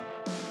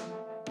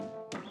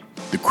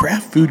The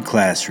Craft Food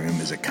Classroom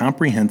is a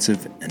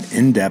comprehensive and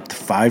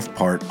in-depth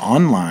 5-part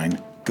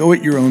online,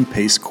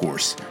 go-at-your-own-pace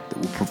course that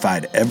will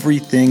provide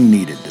everything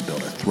needed to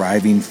build a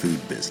thriving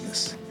food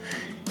business.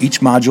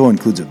 Each module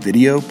includes a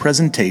video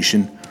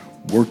presentation,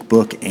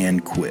 workbook,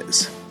 and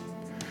quiz.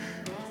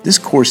 This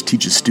course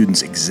teaches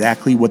students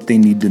exactly what they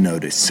need to know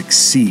to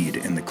succeed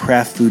in the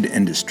craft food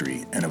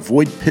industry and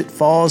avoid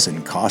pitfalls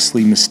and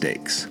costly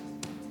mistakes.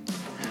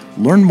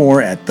 Learn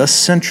more at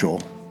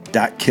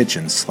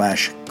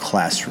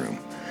thecentral.kitchen/classroom,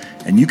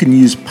 and you can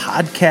use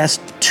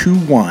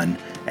podcast21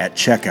 at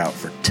checkout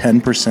for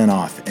 10%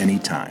 off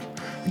anytime.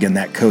 Again,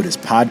 that code is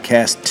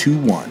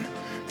podcast21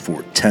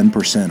 for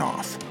 10%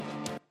 off.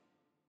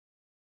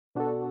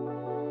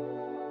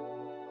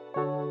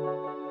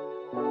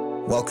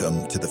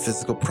 Welcome to the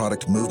Physical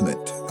Product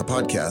Movement, a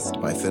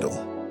podcast by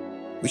Fiddle.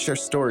 We share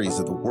stories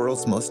of the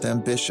world's most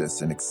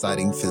ambitious and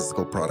exciting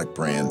physical product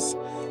brands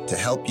to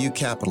help you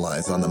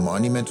capitalize on the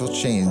monumental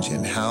change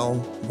in how,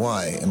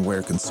 why, and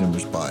where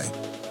consumers buy.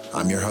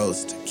 I'm your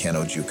host, Ken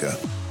Ojuka.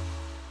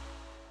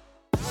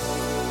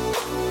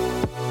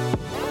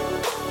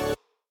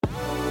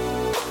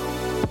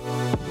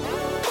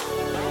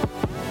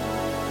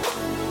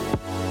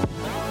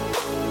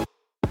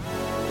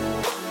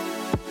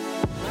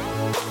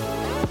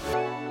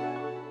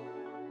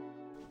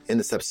 In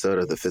this episode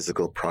of the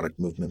Physical Product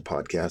Movement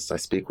podcast, I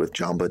speak with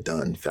Jamba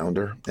Dunn,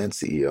 founder and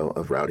CEO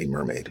of Rowdy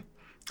Mermaid,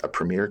 a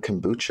premier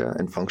kombucha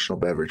and functional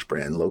beverage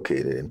brand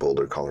located in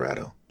Boulder,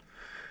 Colorado.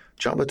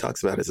 Jamba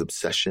talks about his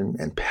obsession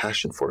and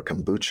passion for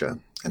kombucha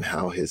and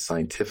how his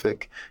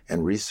scientific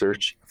and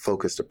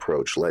research-focused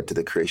approach led to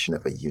the creation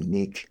of a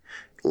unique,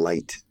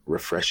 light,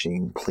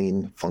 refreshing,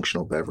 clean,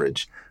 functional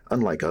beverage,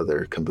 unlike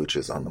other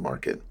kombuchas on the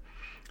market.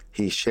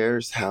 He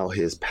shares how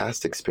his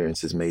past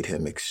experiences made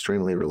him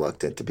extremely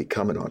reluctant to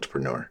become an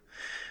entrepreneur,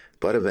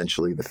 but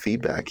eventually the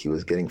feedback he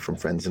was getting from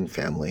friends and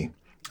family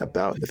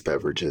about the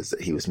beverages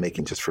that he was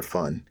making just for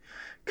fun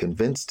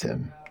convinced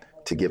him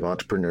to give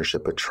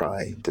entrepreneurship a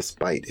try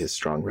despite his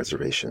strong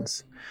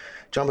reservations.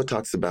 Jamba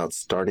talks about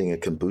starting a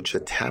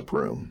kombucha tap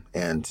room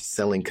and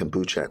selling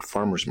kombucha at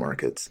farmers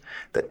markets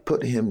that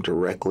put him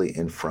directly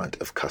in front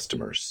of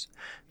customers.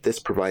 This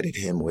provided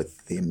him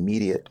with the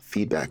immediate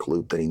feedback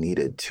loop that he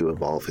needed to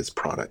evolve his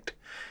product.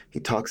 He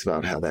talks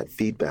about how that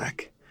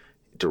feedback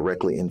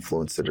directly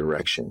influenced the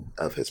direction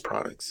of his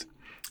products.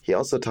 He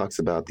also talks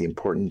about the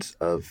importance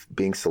of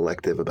being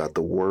selective about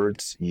the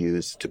words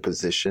used to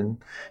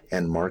position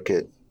and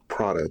market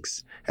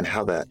products and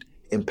how that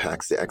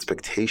impacts the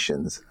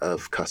expectations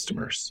of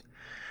customers.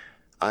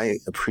 I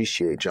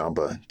appreciate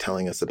Jamba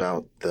telling us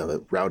about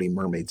the Rowdy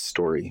Mermaid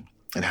story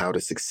and how to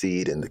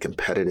succeed in the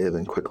competitive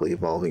and quickly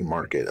evolving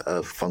market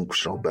of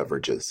functional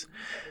beverages.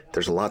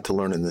 There's a lot to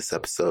learn in this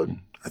episode.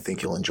 I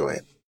think you'll enjoy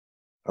it.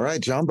 All right,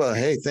 Jamba,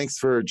 hey, thanks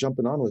for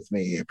jumping on with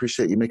me. I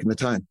appreciate you making the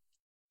time.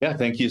 Yeah,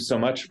 thank you so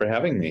much for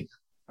having me.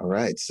 All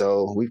right,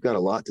 so we've got a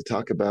lot to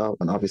talk about,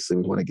 and obviously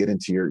we want to get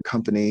into your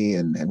company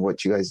and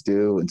what you guys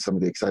do and some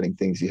of the exciting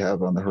things you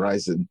have on the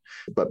horizon.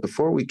 But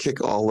before we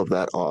kick all of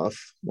that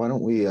off, why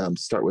don't we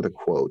start with a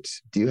quote?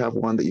 Do you have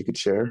one that you could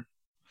share?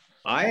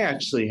 I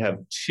actually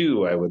have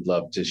two I would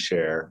love to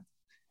share.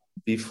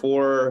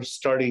 Before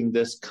starting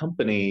this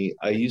company,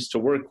 I used to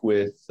work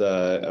with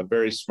a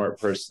very smart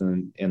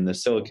person in the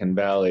Silicon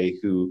Valley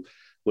who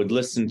would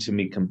listen to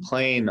me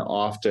complain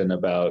often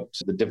about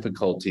the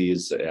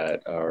difficulties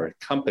at our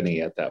company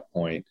at that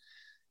point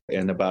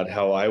and about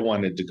how I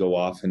wanted to go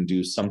off and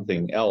do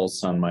something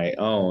else on my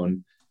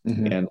own.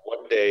 Mm-hmm. And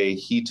one day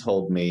he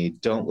told me,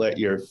 don't let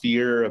your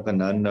fear of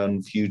an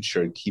unknown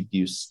future keep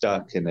you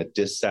stuck in a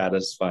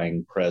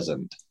dissatisfying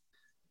present.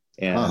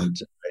 And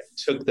I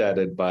took that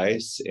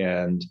advice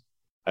and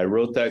I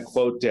wrote that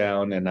quote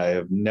down, and I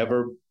have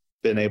never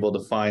been able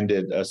to find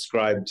it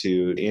ascribed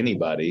to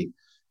anybody.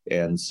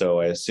 And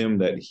so I assume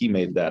that he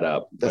made that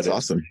up. That's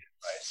awesome.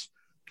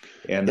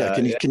 And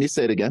yeah, can you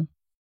say it again?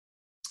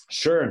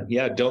 Sure.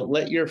 Yeah. Don't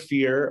let your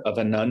fear of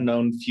an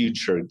unknown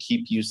future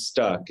keep you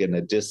stuck in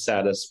a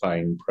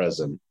dissatisfying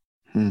present.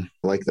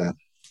 Like that.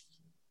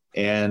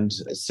 And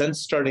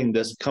since starting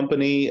this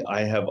company,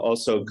 I have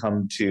also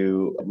come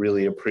to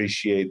really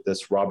appreciate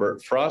this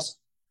Robert Frost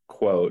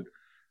quote,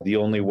 "The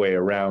only way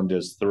around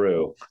is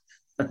through."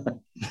 I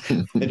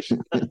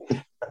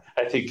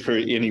think for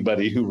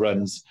anybody who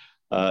runs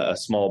a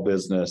small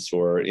business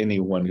or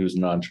anyone who's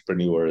an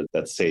entrepreneur,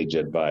 that's sage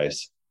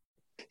advice.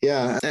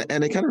 Yeah.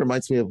 And it kind of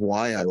reminds me of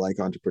why I like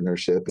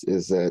entrepreneurship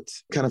is that it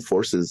kind of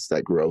forces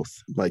that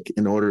growth. Like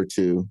in order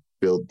to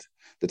build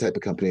the type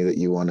of company that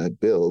you want to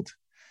build,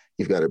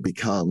 you've got to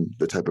become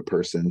the type of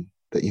person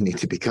that you need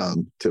to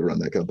become to run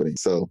that company.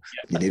 So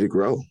you need to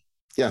grow.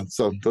 Yeah.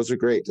 So those are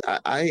great.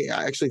 I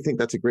actually think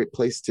that's a great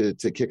place to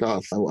kick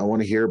off. I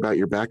want to hear about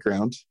your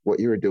background, what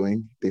you were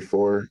doing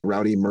before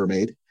Rowdy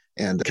Mermaid,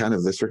 and kind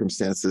of the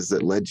circumstances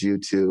that led you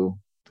to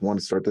want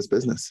to start this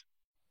business.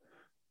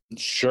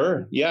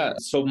 Sure. Yeah.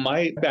 So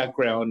my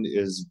background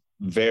is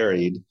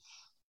varied.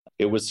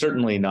 It was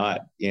certainly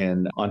not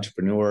in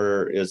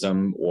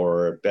entrepreneurism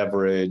or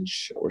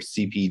beverage or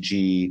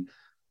CPG.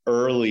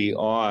 early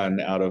on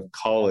out of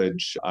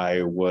college,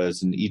 I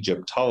was an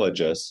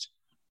Egyptologist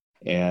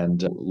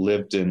and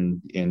lived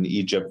in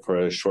Egypt for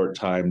a short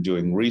time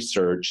doing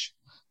research,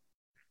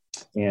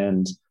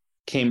 and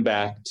came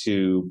back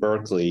to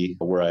Berkeley,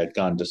 where I'd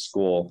gone to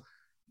school,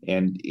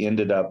 and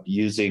ended up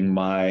using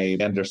my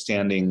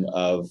understanding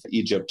of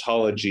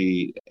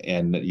Egyptology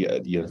and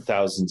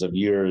thousands of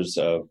years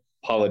of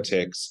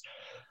politics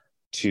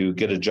to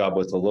get a job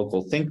with a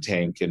local think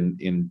tank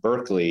in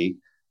Berkeley,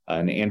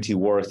 an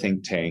anti-war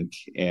think tank.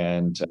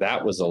 And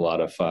that was a lot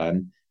of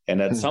fun.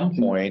 And at some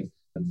point,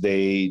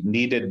 they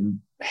needed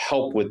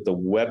help with the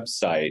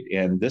website.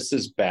 And this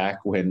is back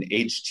when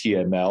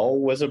HTML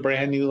was a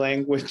brand new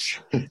language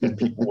and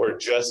people were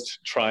just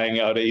trying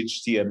out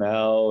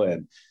HTML.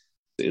 And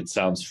it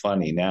sounds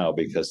funny now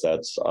because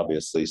that's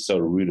obviously so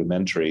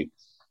rudimentary.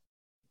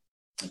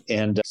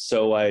 And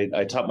so I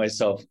taught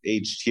myself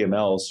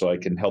HTML so I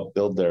can help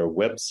build their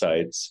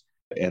websites.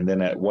 And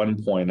then at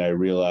one point I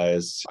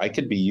realized I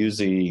could be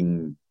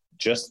using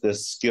just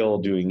this skill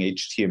doing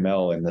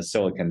HTML in the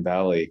Silicon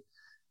Valley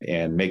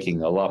and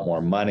making a lot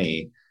more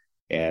money.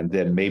 And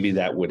then maybe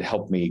that would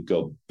help me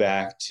go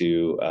back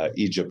to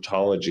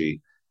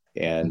Egyptology.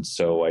 And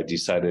so I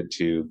decided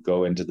to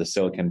go into the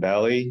Silicon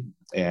Valley,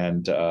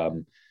 and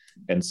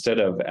instead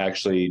of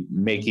actually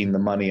making the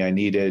money I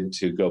needed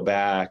to go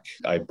back,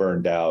 I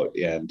burned out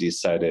and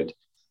decided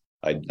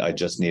I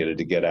just needed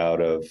to get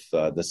out of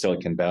the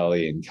Silicon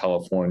Valley and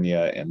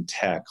California and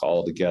tech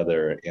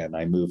altogether. And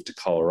I moved to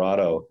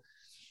Colorado.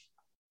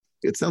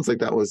 It sounds like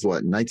that was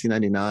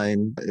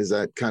 1999? Is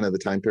that kind of the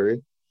time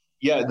period?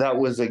 Yeah, that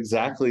was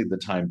exactly the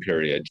time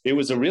period. It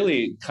was a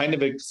really kind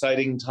of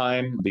exciting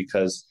time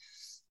because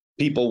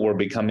people were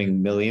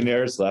becoming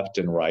millionaires left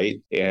and right.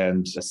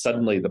 And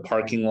suddenly the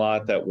parking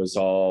lot that was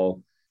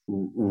all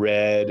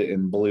red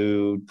and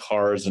blue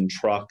cars and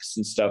trucks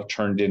and stuff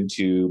turned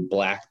into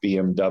black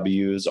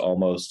BMWs,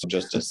 almost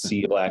just a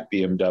sea black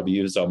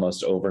BMWs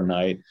almost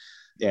overnight.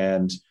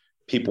 And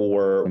people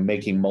were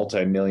making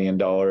multi-million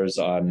dollars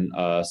on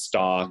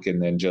stock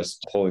and then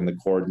just pulling the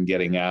cord and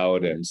getting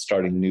out and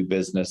starting new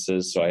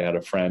businesses. So I had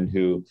a friend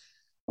who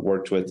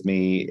worked with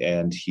me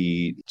and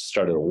he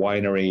started a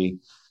winery.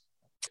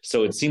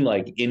 So it seemed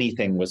like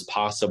anything was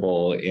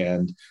possible.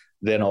 And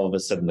then all of a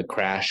sudden the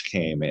crash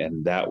came,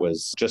 and that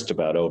was just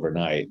about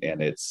overnight.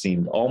 And it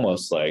seemed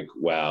almost like,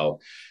 wow,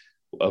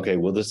 okay,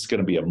 well, this is going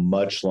to be a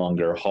much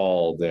longer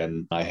haul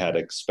than I had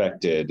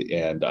expected.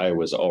 And I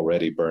was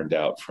already burned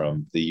out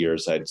from the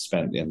years I'd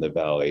spent in the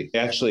Valley.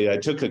 Actually, I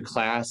took a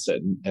class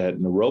at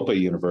Naropa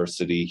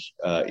University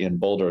in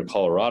Boulder,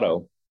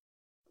 Colorado,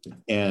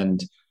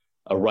 and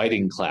a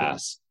writing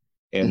class.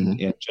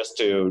 And just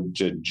to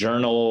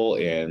journal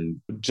and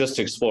just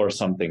explore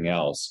something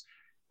else.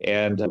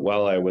 And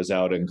while I was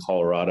out in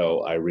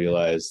Colorado, I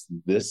realized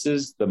this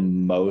is the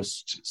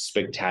most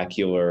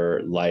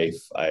spectacular life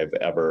I've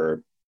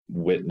ever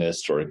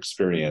witnessed or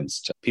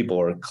experienced. People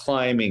are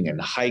climbing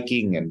and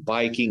hiking and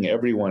biking.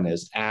 Everyone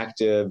is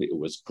active. It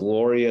was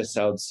glorious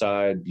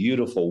outside,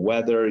 beautiful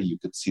weather. You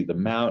could see the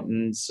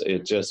mountains.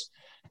 It just,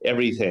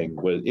 everything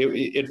was,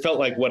 it felt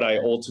like what I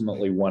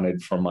ultimately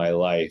wanted for my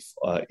life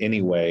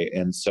anyway.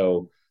 And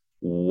so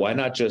why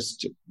not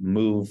just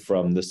move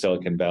from the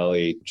Silicon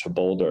Valley to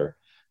Boulder?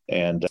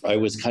 And I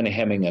was kind of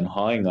hemming and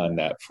hawing on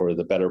that for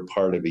the better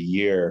part of a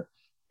year.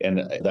 And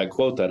that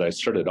quote that I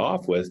started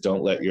off with,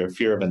 don't let your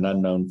fear of an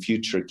unknown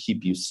future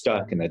keep you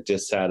stuck in a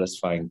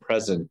dissatisfying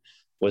present,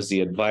 was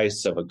the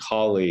advice of a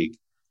colleague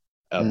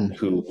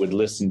who would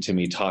listen to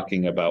me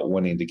talking about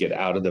wanting to get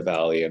out of the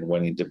Valley and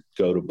wanting to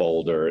go to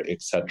Boulder,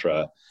 et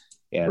cetera.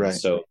 And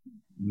so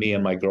me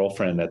and my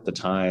girlfriend at the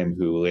time,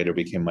 who later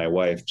became my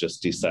wife,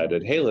 just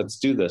decided, hey, let's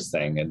do this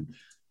thing. And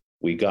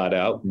we got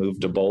out,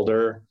 moved to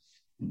Boulder,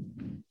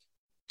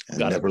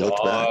 got a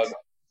dog,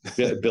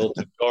 built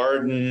a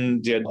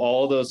garden, did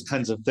all those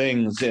kinds of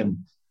things,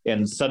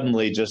 and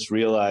suddenly just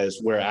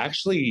realized we're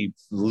actually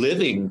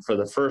living for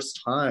the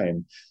first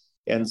time.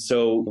 And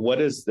so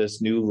what is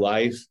this new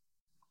life?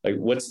 Like,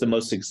 what's the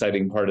most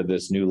exciting part of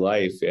this new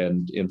life?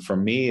 And for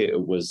me,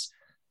 it was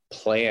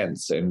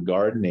plants and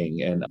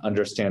gardening and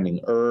understanding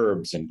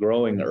herbs and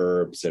growing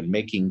herbs and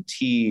making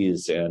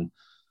teas and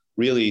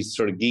really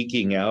sort of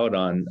geeking out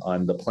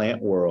on the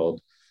plant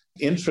world.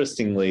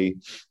 Interestingly,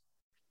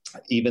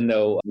 even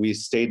though we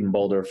stayed in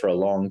Boulder for a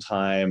long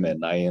time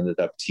and I ended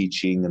up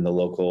teaching in the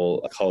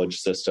local college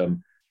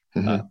system,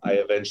 I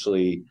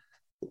eventually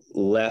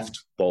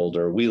left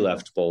Boulder. We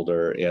left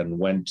Boulder and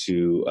went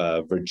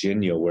to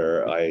Virginia,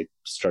 where I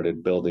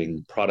started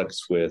building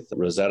products with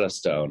Rosetta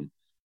Stone.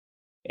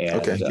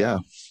 And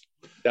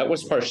that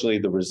was partially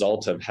the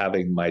result of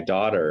having my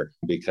daughter,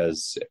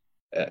 because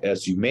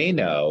as you may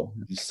know,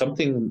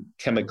 something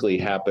chemically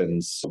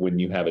happens when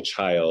you have a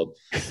child.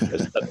 You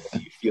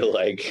feel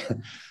like,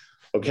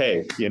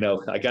 okay,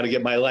 I got to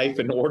get my life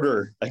in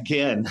order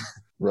again.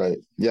 Right.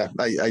 Yeah,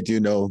 I do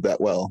know that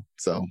well.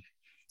 So,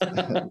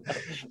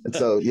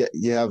 so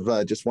you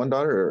have just one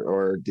daughter,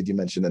 or did you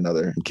mention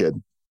another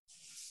kid?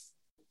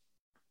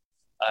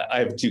 I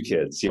have two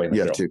kids. You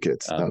have two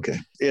kids. Okay.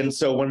 And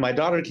so when my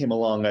daughter came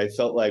along, I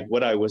felt like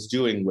what I was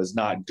doing was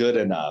not good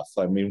enough.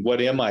 I mean, what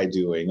am I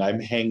doing? I'm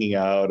hanging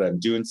out. I'm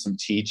doing some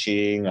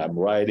teaching. I'm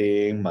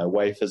writing. My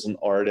wife is an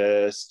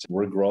artist.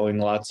 We're growing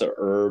lots of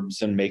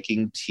herbs and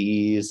making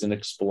teas and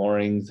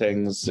exploring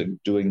things and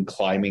doing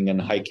climbing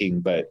and hiking.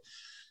 But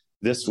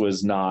this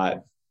was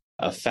not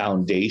a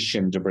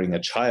foundation to bring a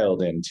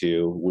child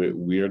into.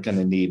 We're going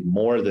to need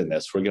more than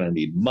this. We're going to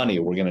need money.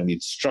 We're going to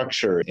need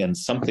structure. And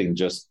something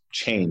just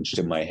changed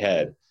in my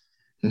head.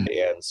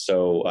 And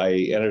so I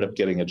ended up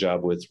getting a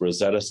job with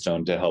Rosetta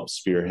Stone to help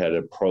spearhead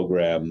a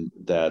program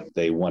that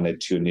they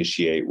wanted to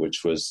initiate,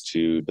 which was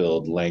to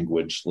build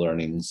language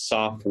learning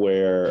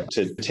software,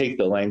 to take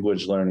the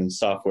language learning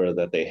software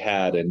that they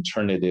had and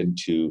turn it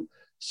into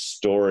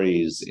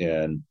stories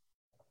and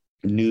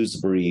news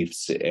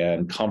briefs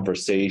and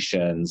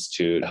conversations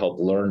to help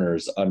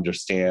learners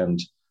understand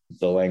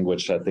the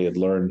language that they had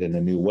learned in a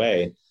new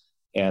way.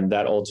 And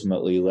that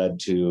ultimately led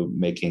to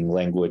making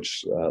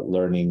language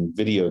learning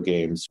video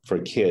games for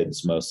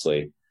kids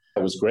mostly.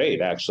 It was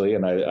great, actually.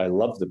 And I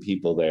love the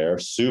people there,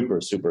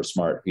 super, super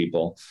smart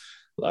people.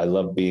 I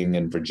love being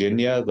in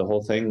Virginia. The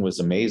whole thing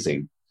was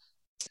amazing.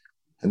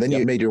 And then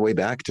you made your way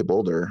back to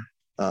Boulder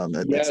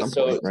at some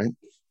point, right?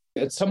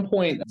 At some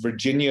point,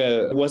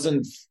 Virginia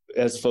wasn't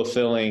as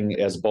fulfilling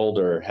as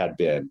Boulder had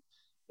been.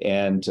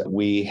 And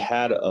we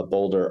had a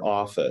Boulder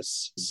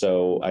office.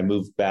 So I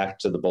moved back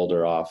to the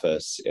Boulder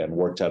office and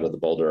worked out of the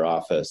Boulder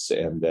office.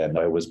 And then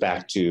I was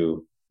back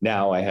to,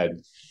 now I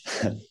had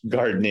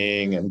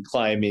gardening and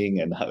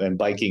climbing and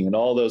biking and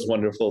all those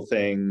wonderful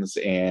things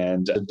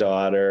and a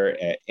daughter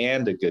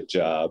and a good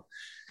job.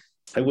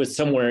 I was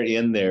somewhere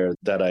in there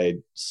that I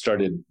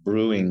started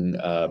brewing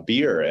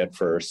beer at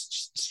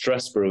first,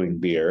 stress brewing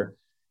beer,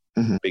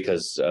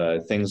 because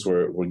things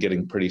were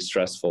getting pretty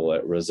stressful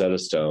at Rosetta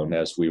Stone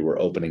as we were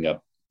opening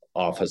up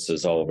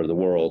offices all over the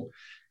world.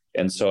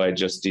 And so I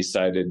just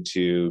decided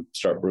to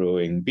start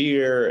brewing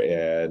beer,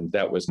 and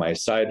that was my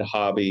side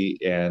hobby.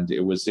 And it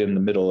was in the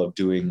middle of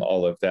doing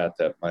all of that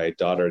my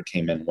daughter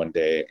came in one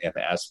day and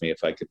asked me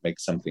if I could make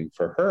something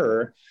for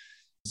her.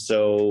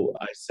 So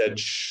I said,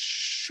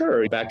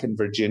 sure. Back in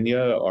Virginia,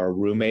 our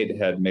roommate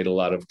had made a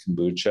lot of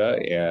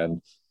kombucha,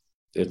 and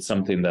it's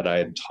something that I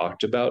had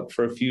talked about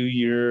for a few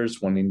years,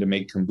 wanting to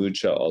make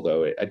kombucha,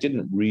 although I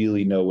didn't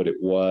really know what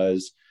it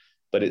was,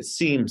 but it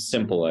seemed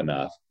simple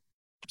enough.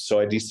 So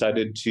I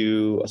decided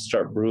to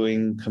start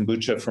brewing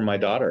kombucha for my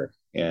daughter.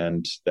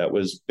 And that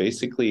was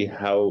basically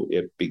how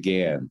it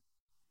began.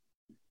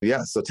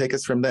 Yeah. So take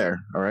us from there.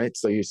 All right.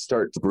 So you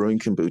start brewing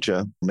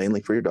kombucha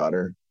mainly for your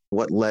daughter.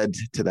 What led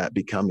to that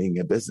becoming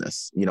a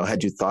business? You know,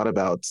 had you thought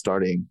about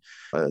starting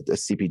a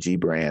CPG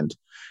brand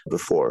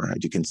before?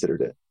 Had you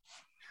considered it?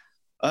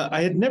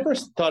 I had never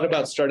thought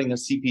about starting a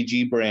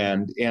CPG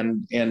brand.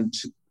 And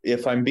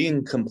if I'm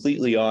being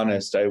completely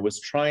honest, I was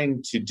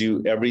trying to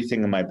do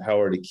everything in my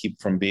power to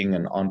keep from being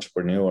an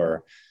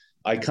entrepreneur.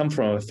 I come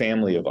from a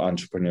family of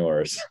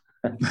entrepreneurs.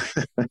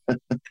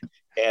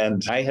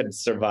 And I had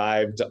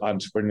survived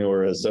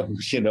entrepreneurism,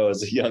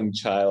 as a young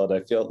child. I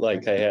felt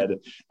like I had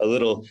a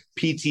little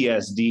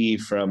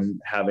PTSD from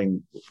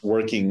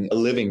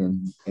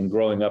living and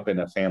growing up in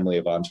a family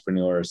of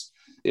entrepreneurs.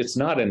 It's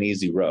not an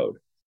easy road.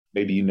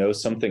 Maybe you know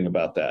something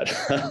about that.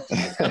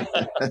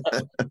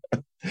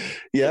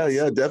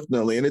 Yeah,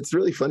 definitely. And it's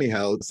really funny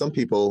how some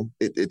people,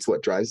 it's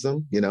what drives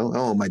them,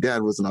 oh, my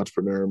dad was an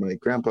entrepreneur, my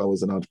grandpa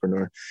was an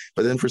entrepreneur.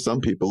 But then for some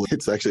people,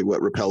 it's actually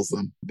what repels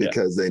them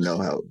because they know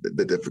how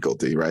the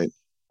difficulty, right?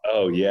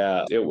 Oh,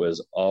 yeah. It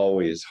was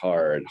always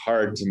hard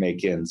to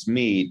make ends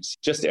meet,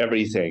 just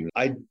everything.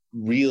 I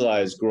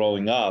realized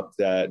growing up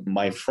that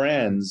my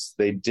friends,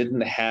 they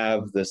didn't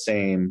have the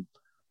same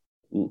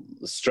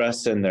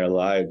stress in their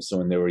lives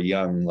when they were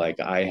young like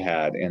I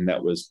had. And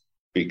that was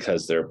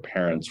because their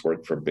parents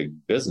worked for big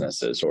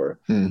businesses or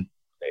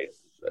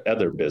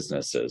other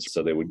businesses.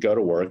 So they would go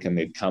to work and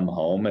they'd come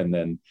home and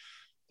then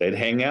they'd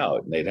hang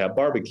out and they'd have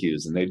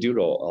barbecues and they'd do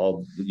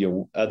all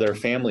other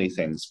family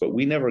things. But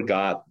we never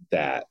got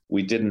that.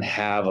 We didn't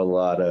have a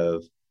lot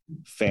of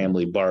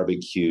family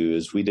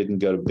barbecues. We didn't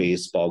go to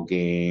baseball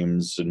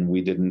games and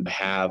we didn't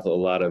have a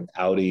lot of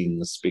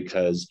outings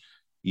because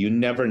you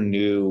never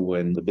knew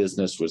when the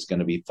business was going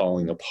to be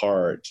falling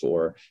apart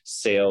or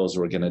sales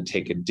were going to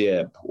take a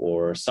dip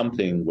or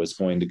something was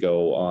going to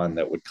go on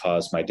that would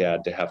cause my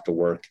dad to have to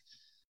work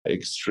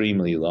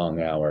extremely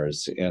long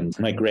hours. And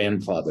my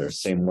grandfather,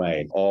 same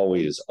way,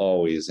 always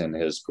in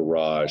his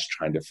garage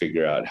trying to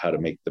figure out how to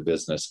make the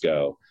business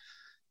go.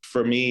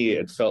 For me,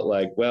 it felt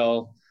like,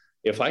 well,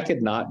 if I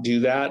could not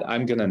do that,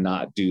 I'm going to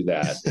not do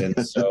that.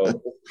 And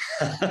so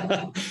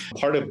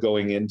part of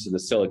going into the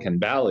Silicon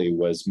Valley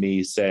was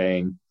me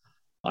saying,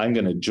 I'm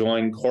going to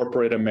join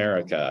corporate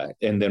America.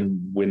 And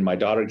then when my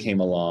daughter came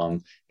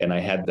along and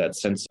I had that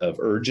sense of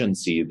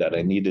urgency that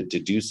I needed to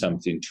do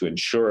something to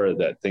ensure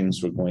that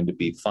things were going to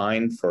be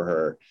fine for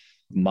her,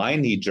 my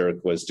knee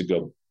jerk was to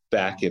go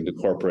back into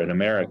corporate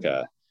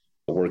America.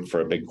 work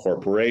for a big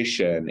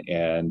corporation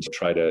and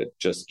try to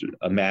just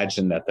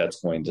imagine that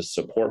that's going to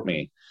support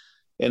me.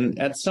 And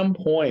at some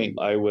point,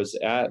 I was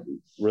at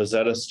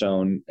Rosetta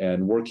Stone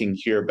and working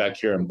back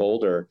here in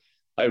Boulder.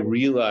 I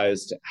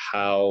realized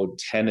how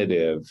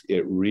tentative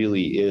it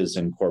really is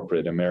in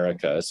corporate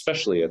America,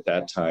 especially at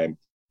that time.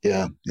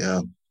 Yeah.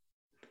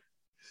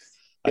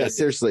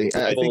 Seriously.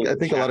 I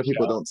think a lot of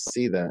people don't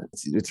see that.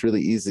 It's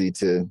really easy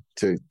to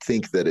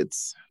think that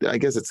I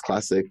guess it's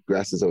classic,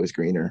 grass is always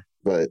greener,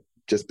 but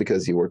just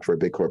because you work for a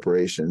big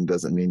corporation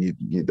doesn't mean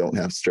you don't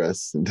have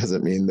stress, and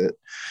doesn't mean that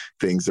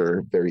things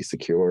are very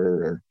secure.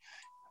 Or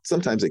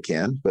sometimes it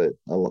can, but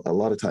a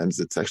lot of times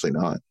it's actually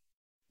not.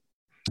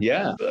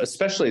 Yeah,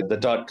 especially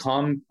the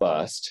 .com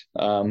bust.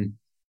 I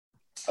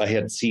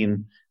had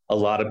seen a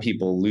lot of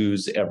people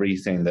lose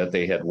everything that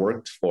they had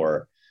worked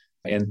for.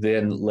 And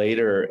then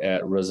later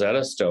at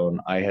Rosetta Stone,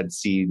 I had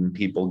seen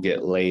people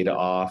get laid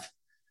off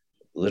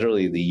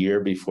literally the year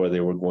before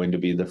they were going to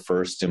be the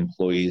first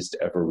employees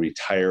to ever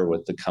retire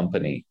with the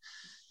company.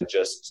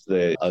 Just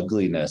the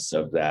ugliness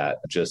of that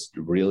just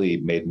really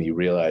made me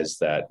realize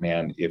that,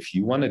 man, if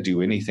you want to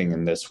do anything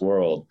in this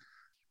world,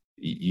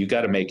 you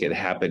got to make it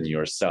happen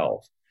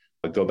yourself.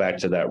 But go back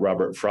to that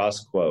Robert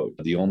Frost quote,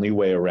 the only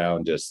way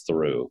around is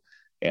through.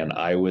 And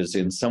I was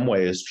in some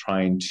ways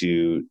trying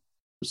to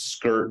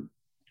skirt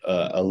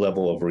a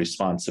level of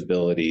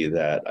responsibility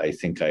that I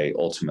think I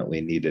ultimately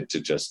needed to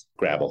just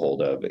grab a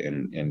hold of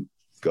and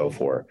go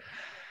for.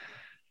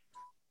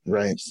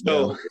 Right.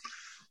 So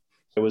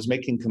I was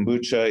making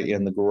kombucha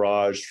in the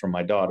garage for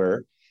my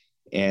daughter.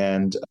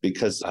 And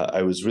because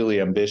I was really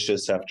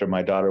ambitious after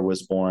my daughter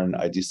was born,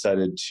 I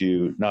decided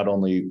to not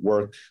only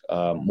work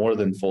more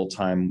than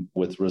full-time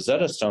with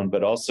Rosetta Stone,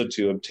 but also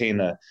to obtain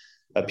a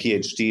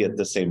PhD at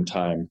the same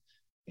time,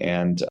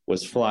 and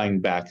was flying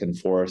back and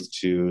forth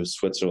to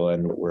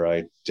Switzerland where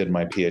I did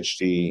my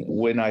PhD.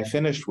 When I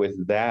finished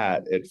with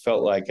that, it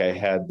felt like I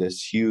had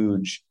this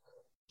huge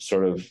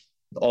sort of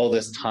all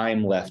this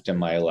time left in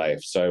my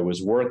life. So I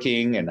was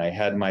working and I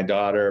had my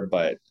daughter,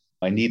 but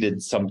I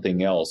needed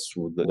something else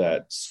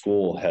that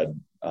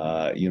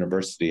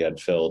university had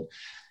filled.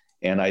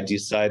 And I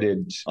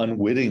decided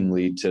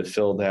unwittingly to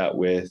fill that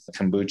with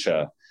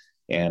kombucha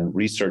and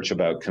research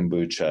about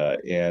kombucha.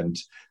 And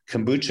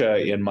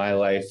kombucha in my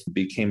life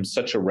became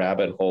such a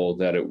rabbit hole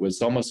that it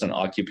was almost an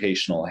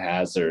occupational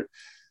hazard.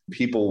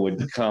 People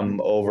would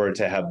come over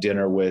to have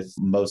dinner with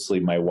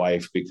mostly my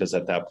wife, because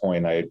at that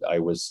point I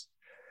was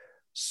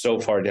so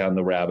far down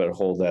the rabbit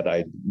hole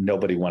that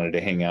nobody wanted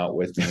to hang out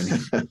with me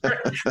anymore.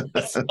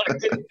 So I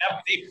didn't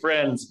have any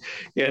friends.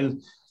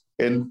 And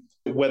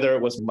whether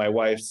it was my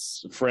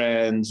wife's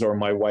friends or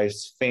my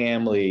wife's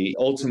family,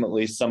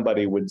 ultimately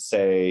somebody would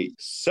say,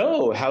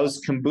 "So, how's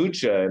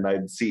kombucha?" And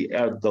I'd see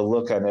the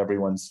look on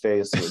everyone's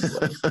face was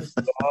like,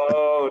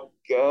 "Oh,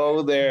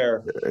 go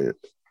there." And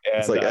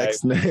it's like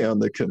X-nay on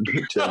the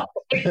kombucha.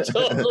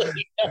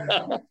 Totally.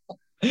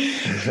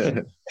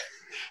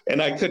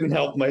 And I couldn't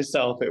help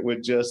myself. It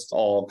would just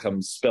all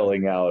come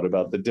spilling out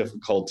about the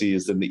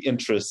difficulties and the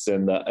interests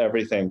and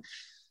everything.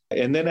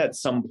 And then at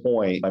some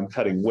point, I'm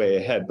cutting way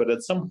ahead, but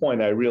at some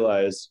point I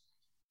realized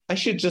I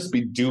should just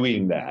be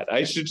doing that.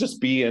 I should just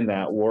be in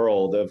that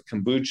world of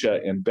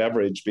kombucha and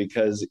beverage,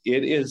 because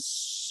it is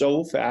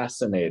so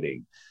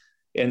fascinating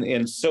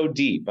and so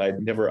deep.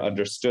 I'd never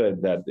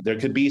understood that there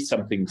could be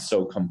something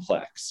so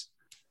complex.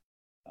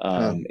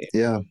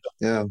 Yeah.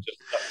 Just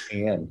sucked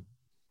me in.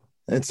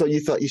 And so you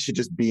thought you should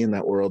just be in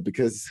that world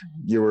because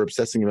you were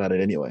obsessing about it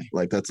anyway.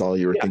 Like that's all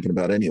you were thinking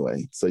about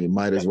anyway. So you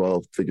might as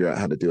well figure out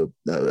how to do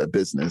a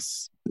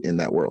business in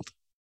that world.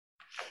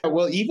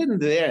 Well, even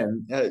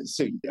then,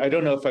 so I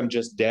don't know if I'm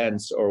just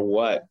dense or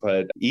what,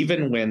 but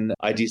even when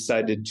I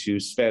decided to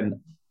spend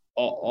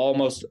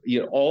almost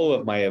all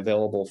of my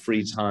available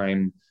free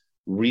time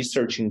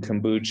researching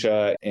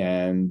kombucha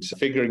and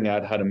figuring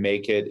out how to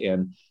make it,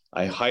 and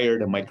I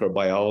hired a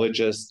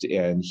microbiologist,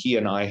 and he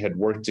and I had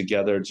worked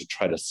together to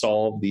try to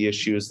solve the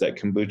issues that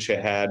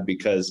kombucha had,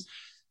 because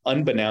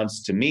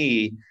unbeknownst to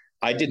me,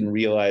 I didn't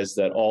realize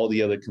that all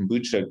the other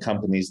kombucha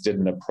companies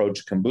didn't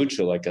approach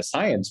kombucha like a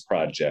science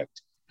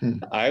project.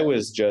 I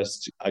was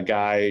just a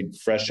guy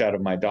fresh out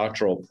of my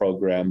doctoral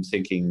program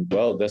thinking,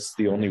 well, that's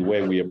the only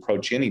way we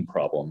approach any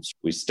problems.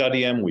 We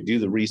study them, we do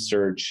the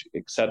research,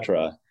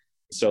 etc.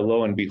 So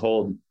lo and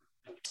behold,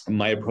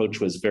 my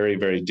approach was very,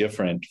 very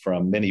different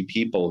from many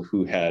people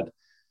who had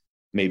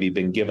maybe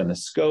been given a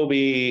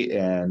SCOBY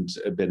and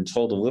been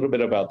told a little bit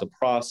about the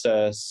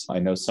process. I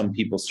know some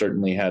people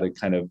certainly had a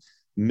kind of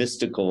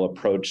mystical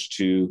approach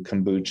to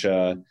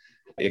kombucha,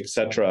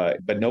 etc.,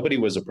 but nobody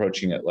was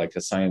approaching it like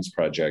a science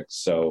project.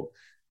 So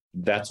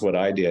that's what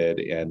I did.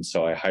 And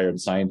so I hired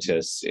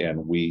scientists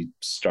and we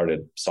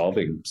started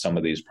solving some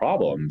of these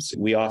problems.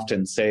 We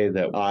often say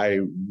that I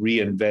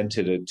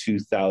reinvented a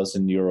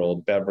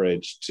 2,000-year-old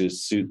beverage to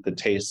suit the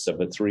tastes of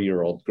a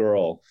 3-year-old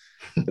girl.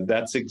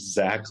 That's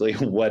exactly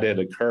what had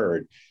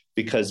occurred,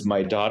 because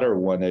my daughter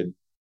wanted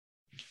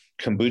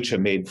kombucha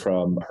made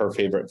from her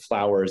favorite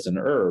flowers and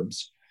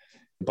herbs.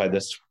 By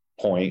this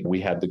point, we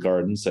had the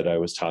gardens that I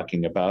was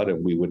talking about,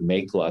 and we would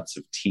make lots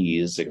of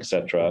teas,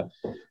 etc.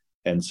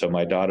 And so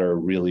my daughter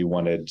really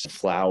wanted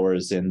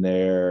flowers in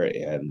there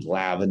and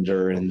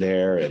lavender in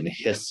there and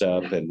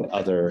hyssop and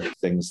other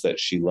things that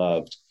she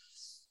loved.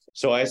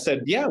 So I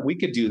said, yeah, we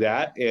could do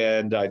that.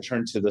 And I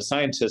turned to the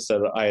scientist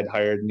that I had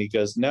hired, and he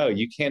goes, no,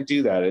 you can't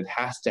do that. It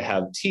has to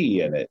have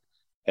tea in it.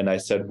 And I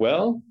said,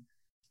 well,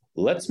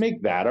 let's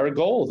make that our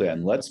goal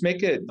then. Let's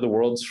make it the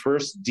world's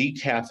first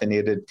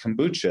decaffeinated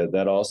kombucha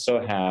that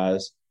also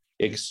has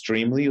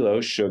extremely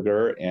low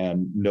sugar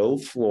and no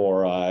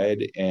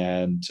fluoride,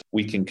 and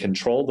we can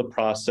control the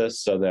process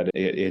so that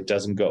it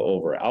doesn't go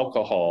over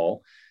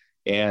alcohol.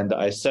 And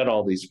I set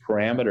all these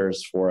parameters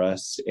for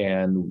us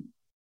and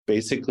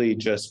basically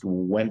just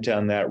went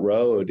down that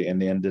road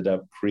and ended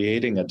up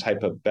creating a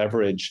type of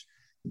beverage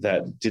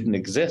that didn't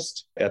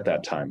exist at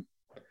that time.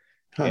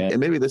 And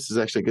maybe this is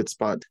actually a good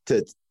spot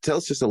to tell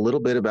us just a little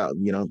bit about,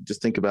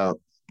 just think about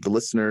the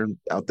listener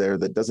out there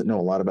that doesn't know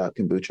a lot about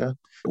kombucha.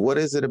 What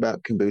is it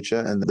about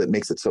kombucha and that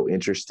makes it so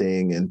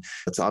interesting? And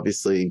it's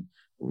obviously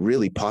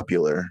really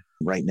popular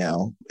right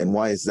now. And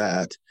why is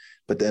that?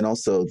 But then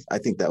also, I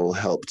think that will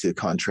help to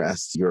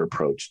contrast your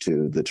approach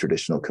to the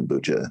traditional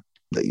kombucha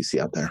that you see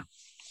out there.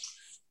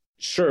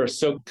 Sure.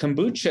 So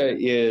kombucha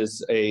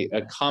is a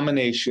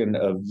combination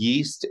of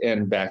yeast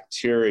and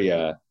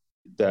bacteria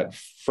that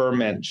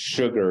ferment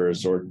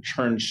sugars or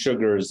turn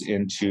sugars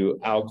into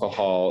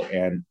alcohol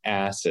and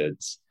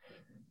acids.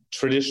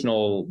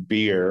 Traditional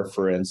beer,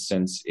 for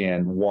instance,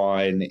 and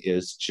wine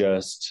is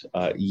just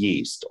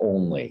yeast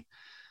only.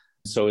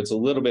 So it's a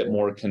little bit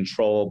more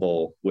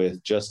controllable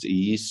with just a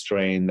yeast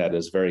strain that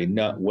is very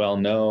well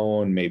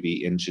known,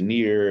 maybe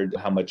engineered,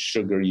 how much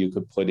sugar you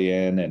could put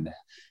in and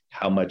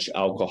how much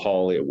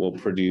alcohol it will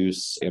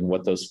produce and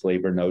what those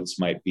flavor notes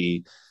might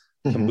be.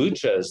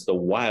 Kombucha is the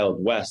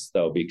Wild West,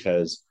 though,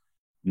 because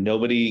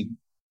nobody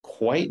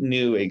quite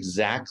knew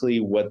exactly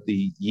what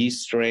the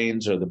yeast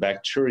strains or the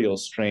bacterial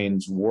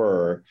strains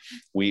were.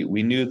 We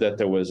knew that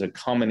there was a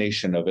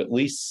combination of at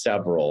least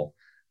several,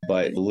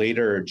 but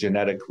later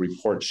genetic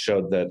reports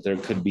showed that there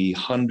could be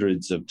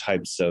hundreds of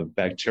types of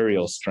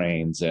bacterial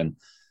strains and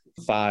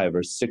 5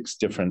 or 6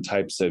 different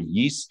types of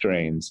yeast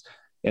strains.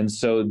 And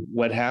so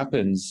what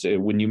happens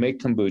when you make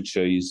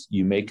kombucha,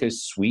 you make a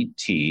sweet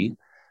tea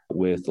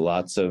with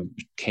lots of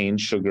cane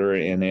sugar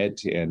in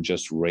it and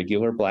just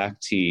regular black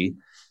tea.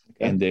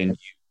 Okay. And then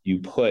you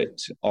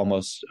put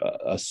almost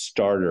a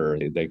starter,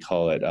 they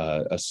call it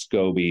a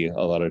SCOBY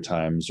a lot of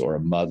times, or a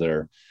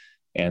mother.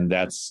 And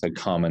that's a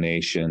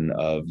combination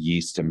of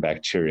yeast and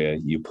bacteria.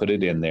 You put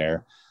it in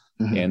there,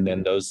 and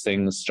then those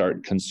things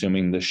start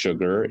consuming the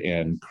sugar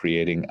and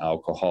creating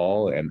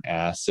alcohol and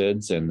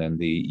acids. And then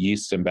the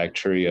yeast and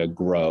bacteria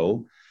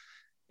grow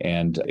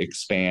and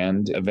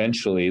expand.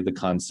 Eventually, the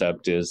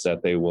concept is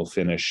that they will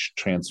finish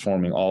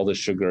transforming all the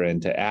sugar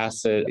into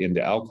acid,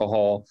 into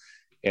alcohol,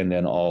 and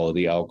then all of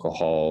the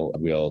alcohol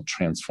will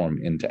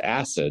transform into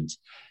acids.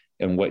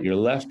 And what you're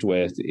left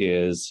with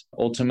is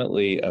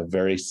ultimately a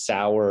very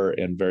sour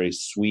and very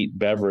sweet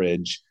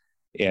beverage,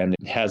 and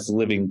it has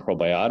living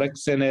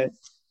probiotics in it.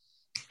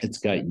 It's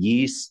got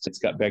yeast, it's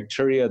got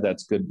bacteria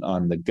that's good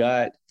on the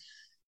gut.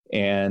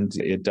 And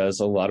it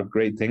does a lot of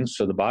great things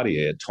for the body.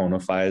 It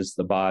tonifies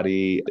the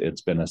body.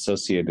 It's been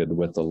associated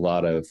with a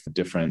lot of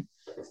different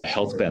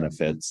health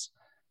benefits.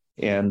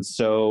 And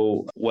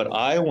so what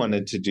I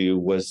wanted to do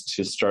was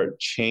to start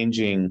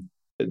changing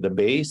the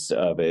base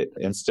of it.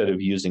 Instead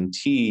of using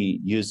tea,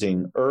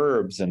 using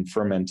herbs and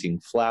fermenting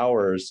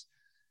flowers,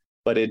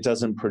 but it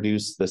doesn't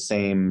produce the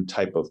same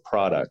type of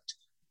product.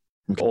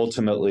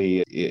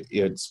 Ultimately,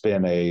 it's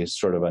been a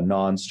sort of a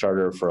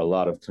non-starter for a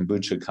lot of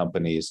kombucha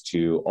companies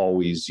to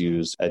always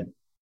use a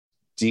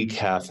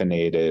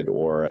decaffeinated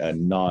or a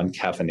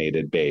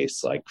non-caffeinated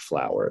base like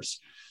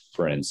flowers,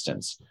 for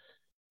instance.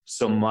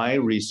 So my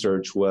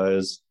research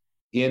was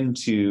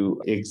into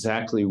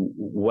exactly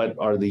what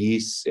are the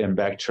yeast and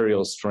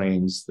bacterial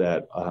strains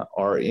that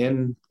are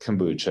in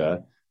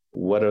kombucha,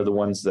 what are the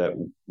ones that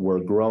were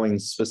growing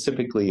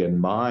specifically in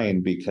mine,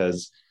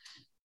 because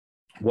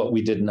what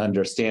we didn't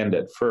understand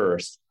at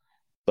first,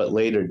 but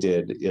later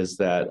did, is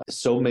that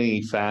so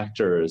many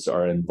factors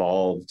are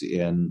involved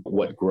in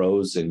what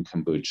grows in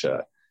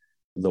kombucha.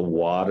 The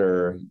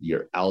water,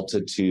 your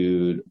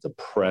altitude, the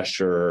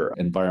pressure,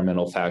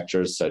 environmental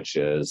factors such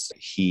as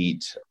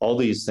heat, all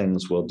these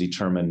things will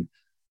determine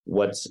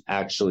what's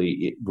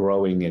actually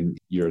growing in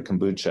your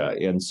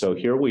kombucha. And so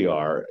here we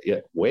are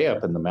way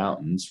up in the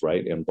mountains,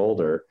 right, in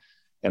Boulder.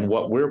 And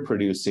what we're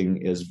producing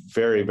is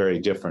very, very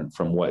different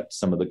from what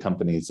some of the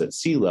companies at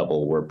sea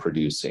level were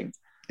producing.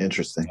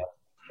 Interesting.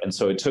 And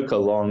so it took a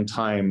long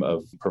time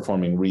of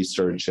performing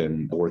research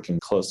and working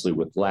closely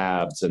with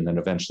labs, and then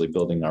eventually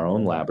building our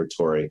own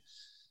laboratory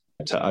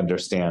to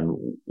understand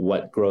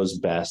what grows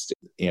best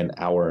in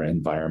our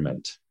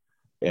environment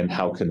and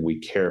how can we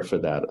care for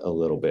that a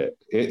little bit.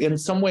 In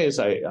some ways,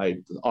 I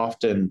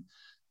often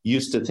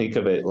used to think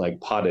of it like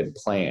potted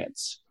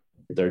plants.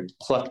 They're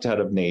plucked out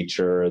of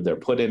nature, they're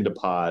put into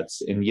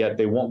pots, and yet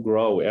they won't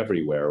grow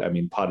everywhere. I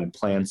mean, potted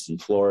plants in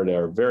Florida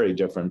are very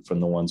different from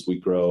the ones we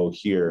grow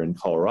here in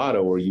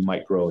Colorado, or you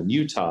might grow in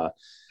Utah.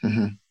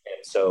 Mm-hmm.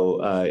 And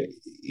so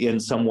in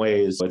some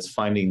ways, it's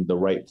finding the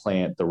right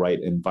plant, the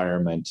right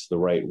environment, the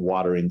right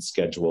watering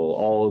schedule,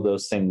 all of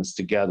those things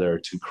together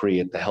to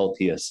create the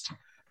healthiest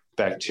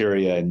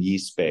bacteria and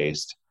yeast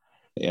based.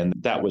 And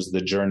that was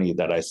the journey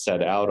that I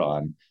set out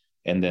on.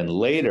 And then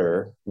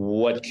later,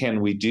 what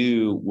can we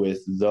do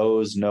with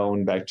those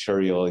known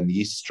bacterial and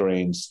yeast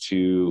strains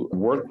to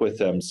work with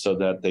them so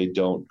that they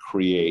don't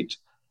create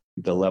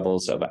the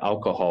levels of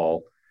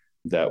alcohol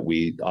that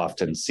we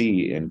often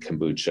see in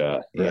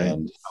kombucha? Right.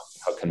 And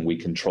how can we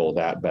control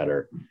that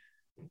better?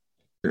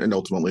 And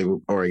ultimately,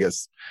 or I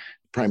guess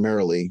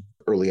primarily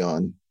early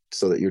on,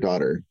 so that your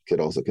daughter could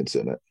also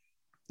consume it.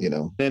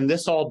 And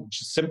this all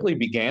simply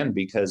began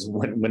because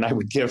when I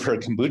would give her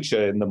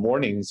kombucha in the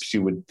mornings, she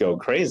would go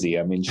crazy.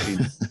 I mean,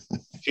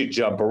 she'd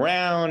jump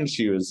around.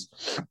 You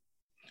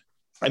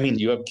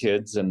have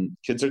kids, and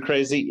kids are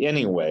crazy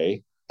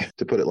anyway.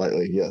 To put it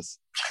lightly, yes.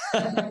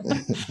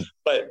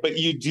 But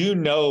you do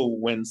know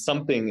when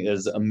something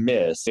is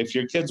amiss. If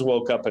your kids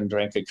woke up and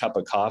drank a cup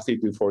of coffee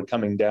before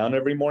coming down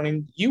every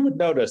morning, you would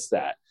notice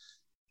that.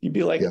 You'd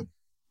be like,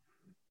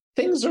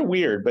 things are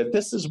weird, but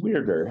this is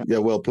weirder. Yeah,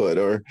 well put.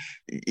 Or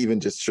even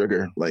just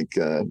sugar. Like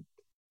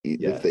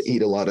if they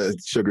eat a lot of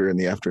sugar in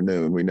the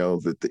afternoon, we know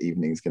that the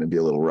evening is going to be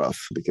a little rough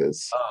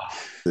because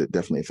it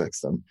definitely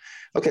affects them.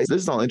 Okay, so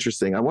this is all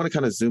interesting. I want to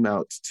kind of zoom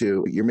out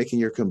to, you're making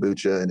your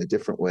kombucha in a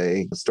different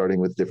way,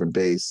 starting with a different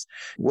base.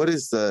 What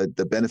is the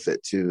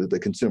benefit to the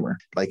consumer?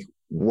 Like,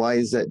 why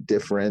is that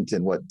different,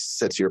 and what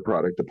sets your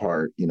product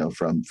apart,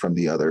 from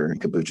the other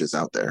kombuchas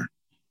out there?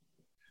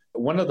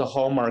 One of the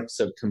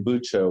hallmarks of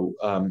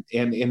kombucha,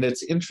 and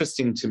it's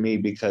interesting to me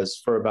because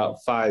for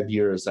about 5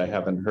 years, I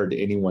haven't heard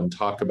anyone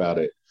talk about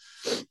it.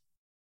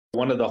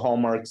 One of the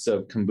hallmarks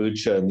of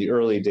kombucha in the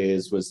early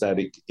days was that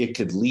it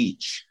could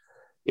leach.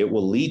 It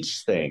will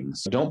leach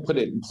things. Don't put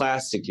it in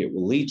plastic. It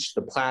will leach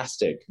the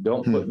plastic.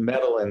 Don't put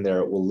metal in there.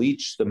 It will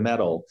leach the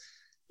metal.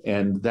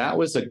 And that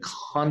was a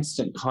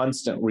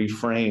constant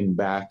refrain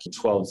back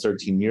 12,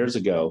 13 years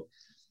ago.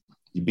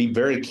 You be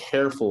very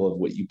careful of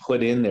what you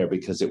put in there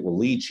because it will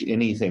leach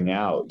anything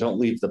out. Don't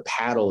leave the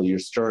paddle you're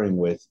stirring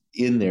with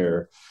in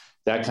there,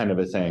 that kind of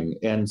a thing.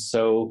 And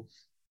so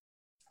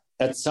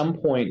at some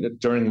point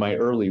during my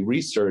early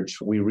research,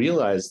 we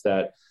realized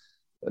that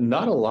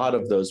not a lot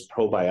of those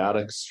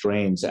probiotic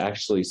strains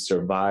actually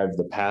survive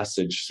the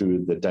passage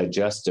through the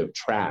digestive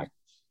tract,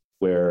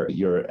 where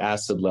your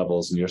acid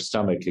levels in your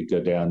stomach could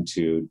go down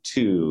to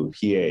 2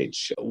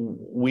 pH.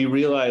 We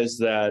realized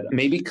that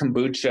maybe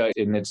kombucha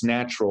in its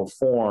natural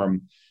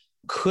form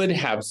could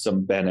have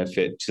some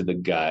benefit to the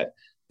gut,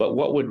 but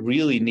what would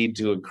really need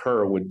to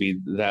occur would be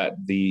that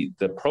the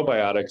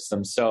probiotics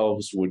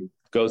themselves would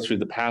go through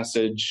the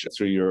passage,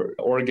 through your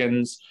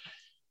organs,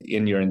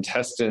 in your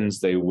intestines.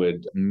 They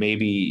would,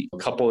 maybe a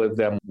couple of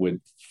them would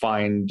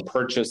find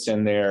purchase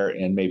in there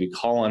and maybe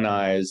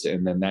colonize,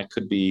 and then that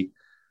could be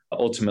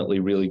ultimately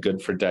really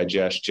good for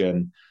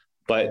digestion.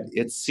 But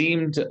it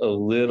seemed a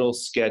little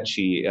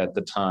sketchy at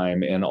the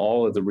time, and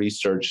all of the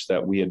research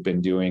that we had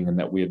been doing and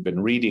that we had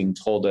been reading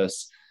told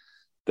us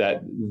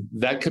that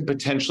that could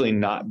potentially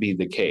not be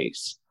the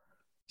case.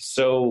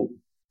 So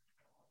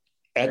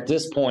at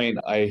this point,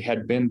 I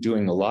had been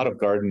doing a lot of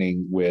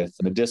gardening with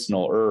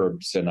medicinal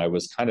herbs, and I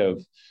was kind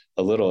of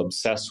a little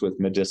obsessed with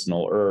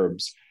medicinal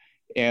herbs.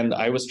 And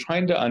I was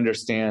trying to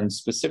understand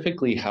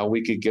specifically how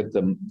we could get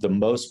the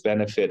most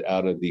benefit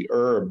out of the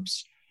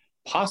herbs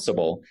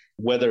possible,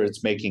 whether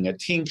it's making a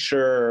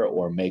tincture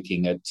or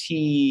making a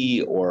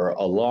tea or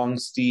a long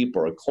steep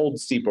or a cold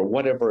steep or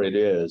whatever it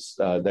is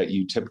that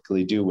you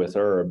typically do with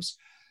herbs.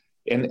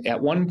 And at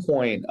one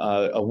point,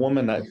 a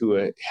woman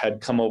who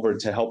had come over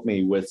to help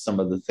me with some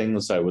of the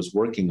things I was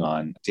working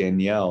on,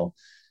 Danielle,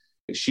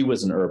 she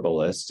was an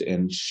herbalist,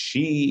 and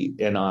she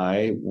and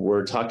I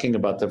were talking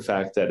about the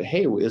fact that,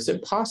 hey, is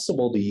it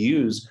possible to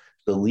use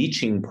the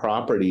leaching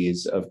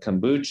properties of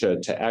kombucha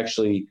to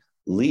actually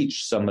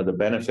leach some of the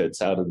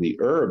benefits out of the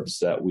herbs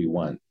that we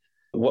want?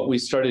 What we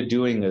started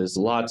doing is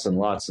lots and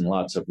lots and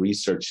lots of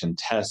research and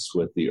tests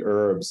with the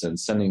herbs and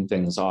sending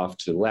things off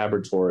to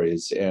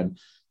laboratories and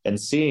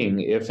seeing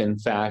if, in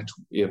fact,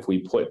 if we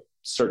put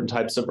certain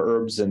types of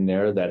herbs in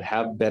there that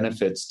have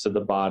benefits to the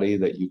body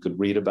that you could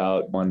read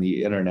about on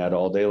the internet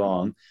all day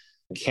long,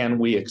 can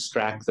we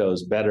extract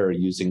those better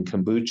using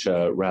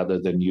kombucha rather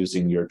than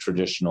using your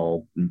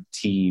traditional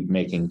tea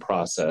making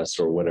process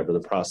or whatever the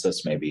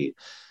process may be?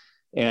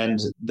 And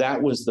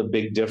that was the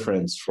big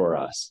difference for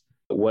us.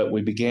 What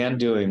we began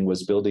doing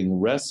was building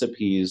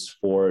recipes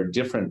for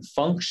different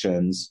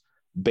functions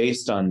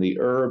based on the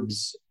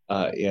herbs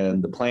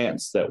and the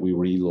plants that we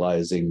were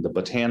utilizing, the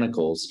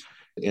botanicals,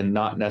 and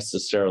not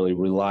necessarily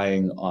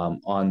relying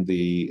on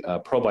the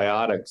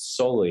probiotics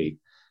solely.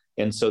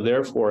 And so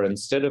therefore,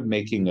 instead of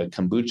making a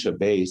kombucha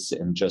base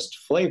and just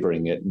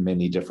flavoring it in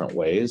many different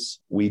ways,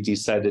 we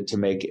decided to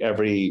make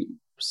every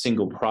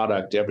single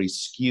product, every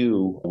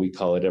SKU, we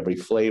call it every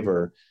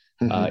flavor,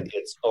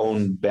 its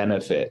own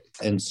benefit.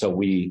 And so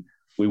we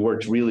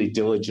worked really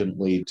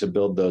diligently to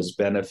build those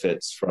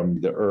benefits from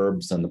the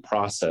herbs and the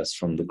process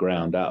from the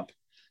ground up.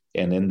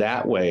 And in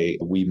that way,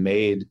 we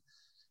made,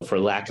 for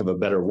lack of a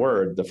better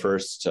word, the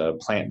first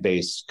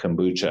plant-based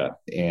kombucha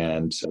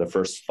and the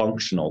first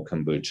functional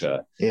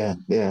kombucha. Yeah.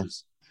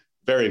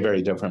 Very,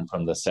 very different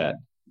from the set.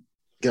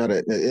 Got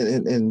it.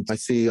 And I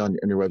see on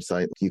your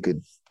website, you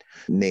could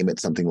name it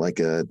something like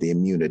the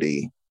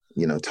immunity,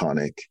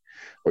 tonic,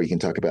 or you can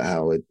talk about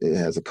how it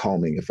has a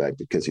calming effect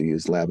because you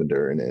use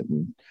lavender in it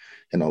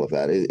and all of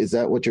that. Is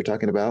that what you're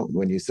talking about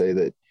when you say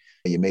that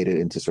you made it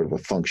into sort of a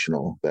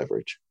functional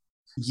beverage?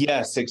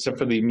 Yes, except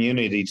for the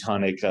immunity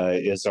tonic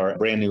is our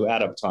brand new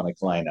adaptonic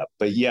lineup.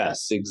 But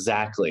yes,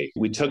 exactly.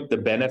 We took the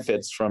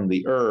benefits from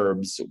the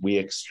herbs, we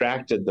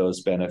extracted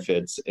those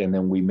benefits, and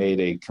then we made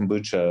a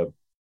kombucha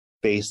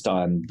based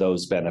on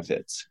those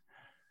benefits.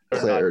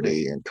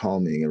 Clarity and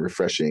calming and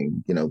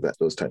refreshing,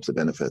 those types of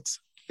benefits.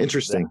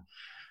 Interesting. Exactly.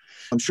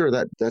 I'm sure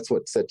that's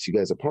what sets you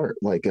guys apart.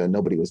 Like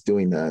nobody was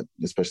doing that,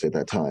 especially at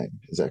that time.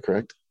 Is that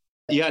correct?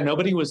 Yeah,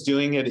 nobody was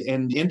doing it.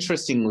 And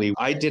interestingly,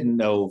 I didn't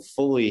know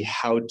fully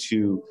how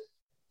to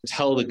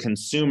tell the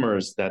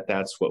consumers that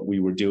that's what we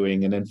were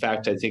doing. And in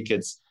fact, I think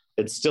it's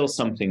still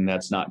something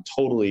that's not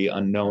totally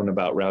unknown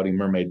about Rowdy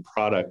Mermaid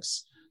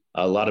products.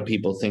 A lot of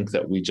people think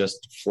that we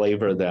just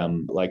flavor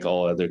them like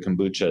all other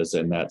kombuchas,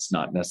 and that's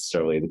not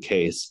necessarily the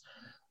case.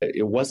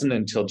 It wasn't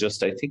until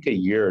just, I think, a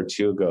year or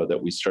two ago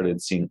that we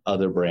started seeing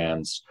other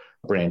brands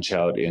branch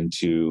out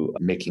into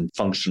making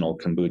functional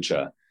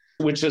kombucha,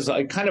 which is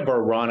kind of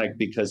ironic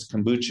because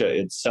kombucha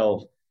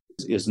itself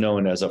is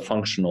known as a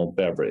functional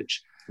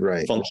beverage.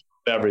 Right. Functional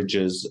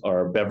beverages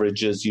are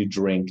beverages you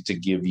drink to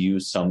give you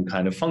some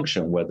kind of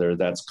function, whether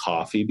that's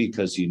coffee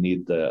because you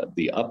need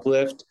the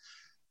uplift,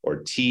 or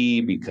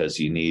tea because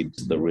you need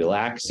the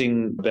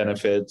relaxing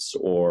benefits,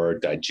 or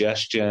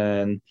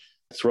digestion,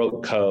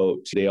 throat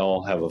coat. They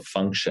all have a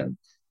function.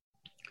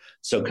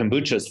 So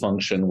kombucha's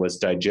function was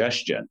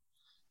digestion.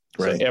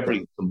 Right. So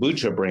every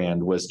kombucha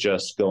brand was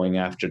just going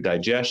after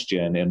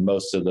digestion, and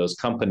most of those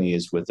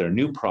companies with their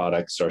new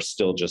products are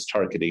still just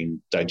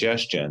targeting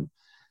digestion.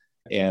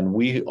 And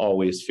we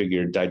always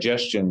figured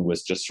digestion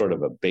was just sort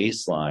of a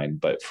baseline,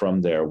 but from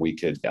there we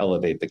could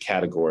elevate the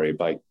category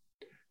by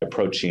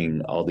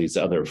approaching all these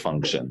other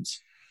functions.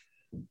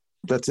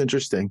 That's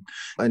interesting.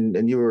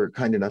 And you were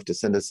kind enough to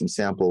send us some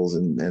samples,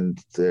 and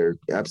they're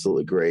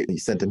absolutely great. You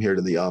sent them here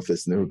to the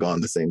office and they were gone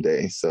the same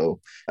day. So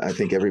I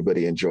think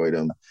everybody enjoyed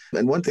them.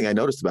 And one thing I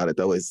noticed about it,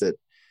 though, is that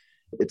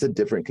it's a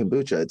different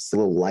kombucha. It's a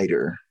little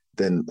lighter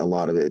than a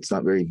lot of it. It's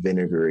not very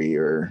vinegary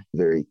or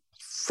very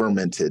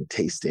fermented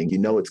tasting.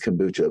 It's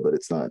kombucha, but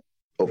it's not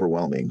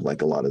overwhelming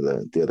like a lot of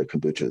the other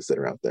kombuchas that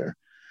are out there.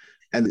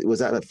 And was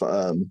that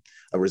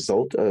a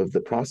result of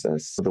the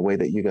process, the way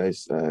that you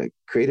guys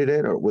created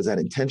it, or was that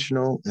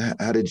intentional?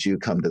 How did you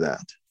come to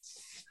that?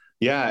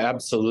 Yeah,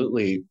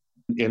 absolutely.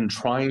 In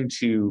trying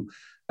to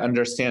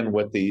understand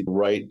what the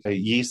right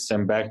yeasts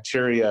and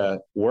bacteria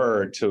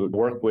were to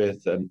work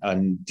with a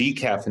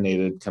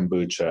decaffeinated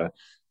kombucha.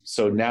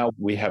 So now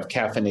we have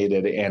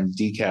caffeinated and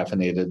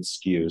decaffeinated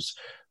SKUs.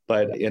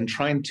 But in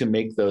trying to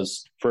make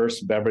those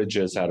first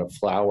beverages out of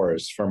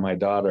flowers for my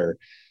daughter,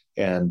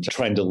 and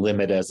trying to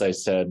limit, as I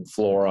said,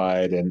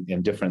 fluoride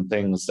and different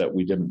things that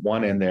we didn't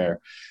want in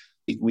there,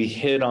 we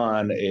hit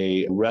on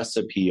a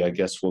recipe, I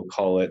guess we'll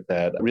call it,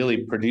 that really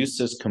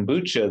produces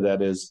kombucha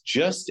that is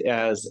just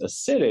as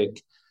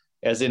acidic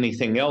as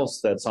anything else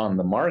that's on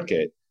the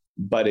market,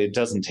 but it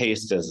doesn't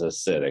taste as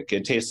acidic.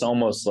 It tastes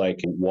almost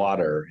like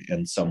water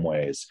in some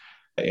ways.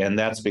 And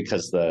that's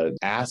because the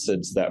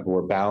acids that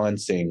we're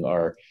balancing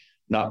are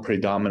not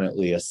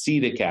predominantly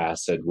acetic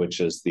acid, which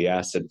is the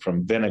acid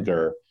from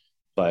vinegar,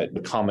 but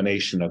a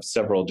combination of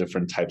several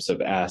different types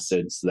of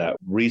acids that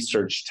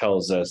research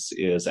tells us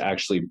is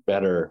actually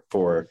better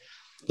for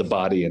the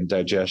body and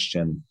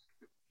digestion.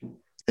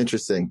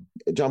 Interesting.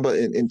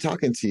 Jamba, in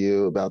talking to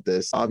you about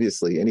this,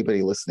 obviously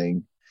anybody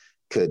listening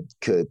could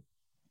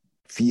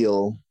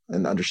feel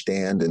and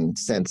understand and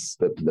sense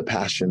the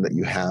passion that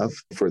you have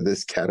for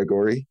this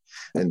category,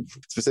 and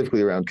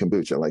specifically around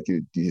kombucha. Like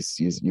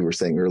you were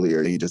saying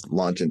earlier, you just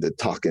launch into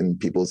talking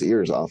people's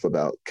ears off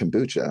about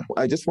kombucha.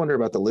 I just wonder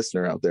about the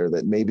listener out there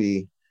that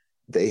maybe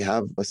they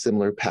have a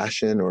similar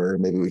passion, or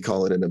maybe we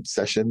call it an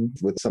obsession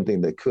with something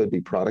that could be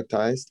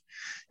productized.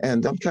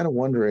 And I'm kind of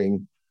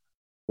wondering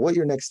what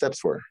your next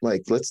steps were.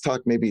 Like, let's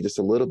talk maybe just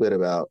a little bit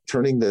about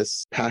turning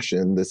this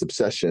passion, this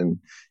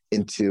obsession,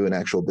 into an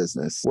actual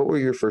business. What were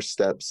your first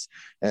steps?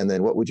 And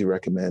then what would you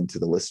recommend to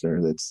the listener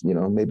that's,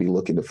 maybe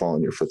looking to follow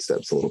in your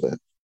footsteps a little bit?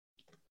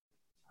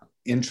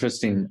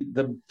 Interesting.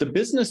 The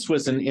business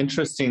was an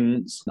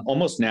interesting,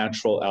 almost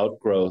natural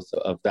outgrowth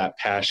of that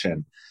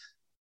passion.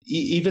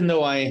 Even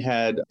though I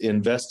had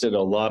invested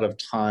a lot of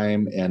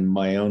time and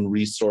my own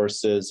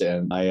resources,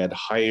 and I had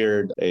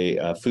hired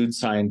a food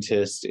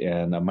scientist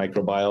and a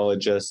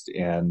microbiologist,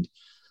 and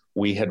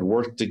We had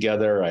worked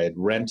together. I had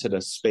rented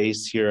a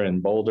space here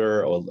in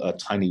Boulder, a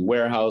tiny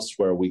warehouse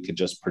where we could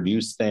just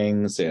produce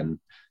things and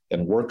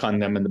work on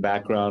them in the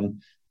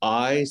background.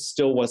 I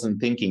still wasn't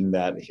thinking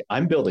that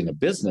I'm building a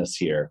business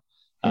here.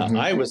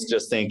 I was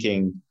just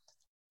thinking,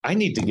 I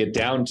need to get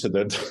down to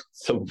the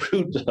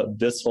root of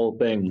this whole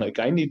thing. Like,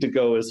 I need to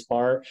go as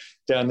far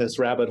down this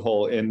rabbit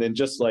hole and then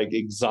just like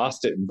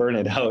exhaust it and burn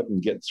it out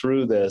and get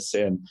through this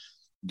and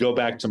go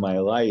back to my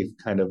life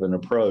kind of an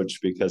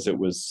approach, because it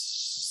was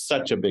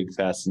such a big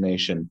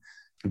fascination.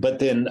 But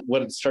then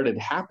what started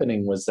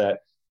happening was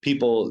that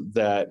people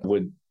that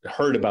would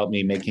heard about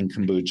me making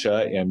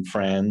kombucha, and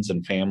friends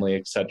and family,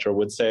 et cetera,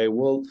 would say,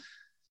 well,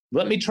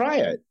 let me try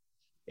it.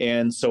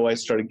 And so I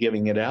started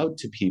giving it out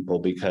to people,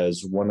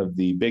 because one of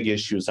the big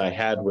issues I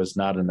had was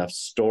not enough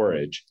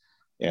storage,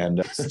 and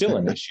it's still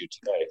an issue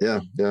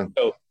today. Yeah.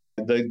 So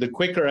the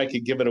quicker I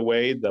could give it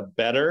away, the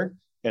better.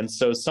 And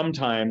so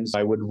sometimes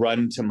I would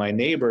run to my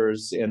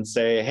neighbors and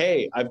say,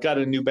 hey, I've got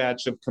a new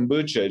batch of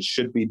kombucha. It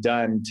should be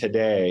done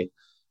today.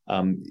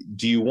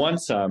 Do you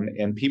want some?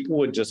 And people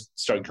would just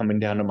start coming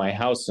down to my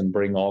house and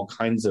bring all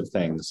kinds of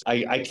things.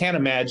 I can't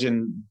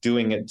imagine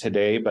doing it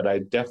today, but I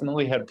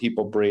definitely had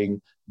people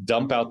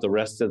dump out the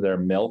rest of their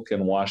milk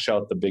and wash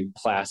out the big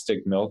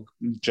plastic milk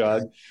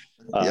jug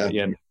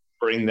and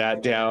bring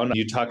that down.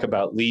 You talk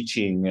about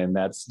leaching, and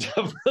that's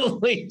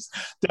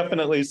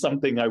definitely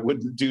something I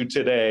wouldn't do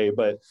today.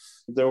 But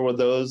there were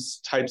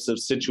those types of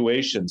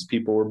situations.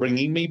 People were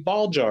bringing me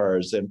ball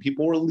jars, and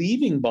people were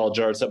leaving ball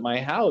jars at my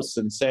house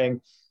and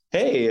saying,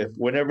 hey,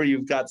 whenever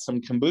you've got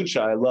some kombucha,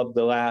 I love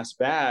the last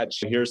batch,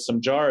 here's some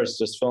jars,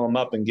 just fill them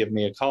up and give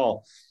me a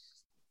call.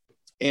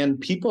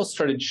 And people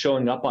started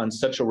showing up on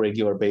such a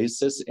regular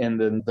basis. And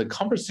then the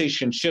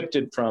conversation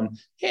shifted from,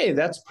 hey,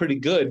 that's pretty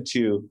good,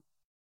 to,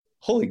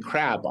 holy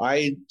crap,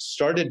 I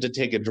started to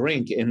take a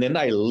drink and then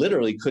I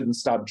literally couldn't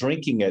stop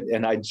drinking it.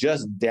 And I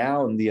just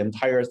downed the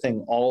entire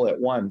thing all at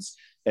once.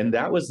 And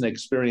that was an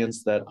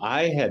experience that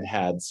I had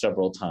had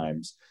several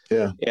times.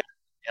 Yeah.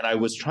 And I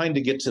was trying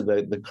to get to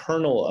the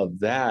kernel of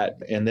that.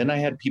 And then I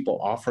had people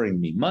offering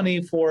me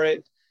money for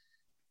it.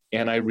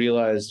 And I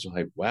realized,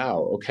 like, wow,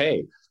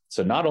 okay.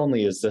 So not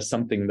only is this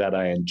something that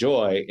I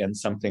enjoy and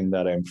something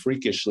that I'm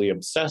freakishly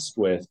obsessed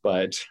with,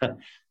 but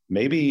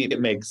maybe it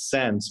makes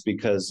sense,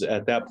 because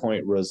at that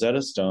point,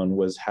 Rosetta Stone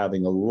was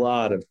having a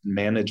lot of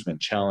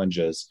management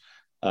challenges.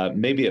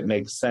 Maybe it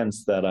makes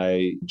sense that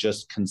I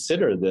just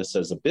consider this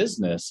as a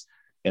business.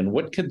 And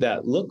what could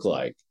that look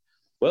like?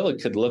 Well,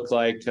 it could look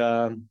like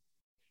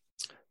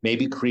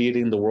maybe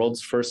creating the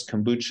world's first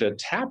kombucha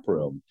tap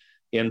room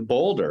in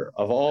Boulder,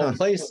 of all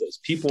places.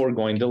 People are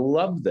going to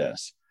love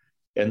this.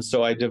 And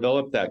so I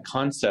developed that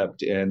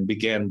concept and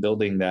began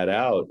building that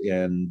out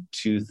in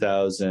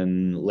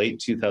late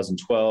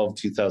 2012,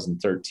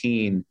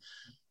 2013.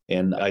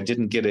 And I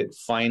didn't get it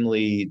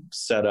finally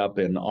set up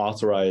and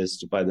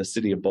authorized by the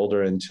city of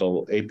Boulder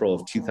until April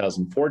of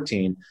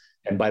 2014.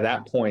 And by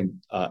that point,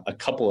 a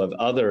couple of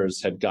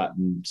others had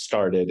gotten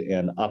started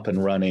and up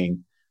and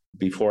running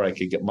before I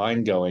could get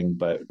mine going.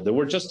 But there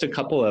were just a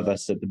couple of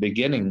us at the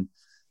beginning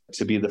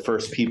to be the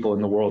first people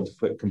in the world to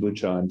put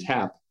kombucha on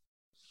tap.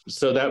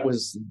 So that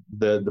was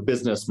the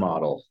business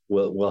model.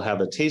 We'll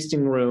have a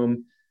tasting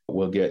room.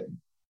 We'll get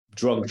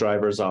drunk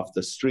drivers off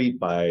the street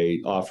by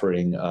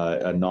offering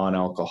a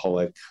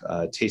non-alcoholic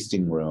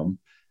tasting room.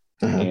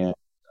 And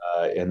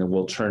then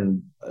we'll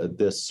turn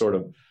this sort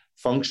of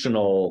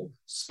functional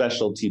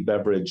specialty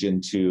beverage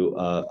into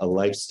a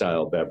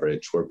lifestyle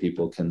beverage where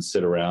people can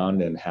sit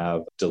around and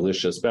have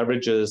delicious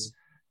beverages,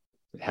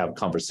 have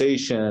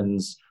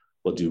conversations.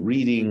 We'll do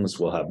readings,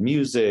 we'll have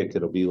music.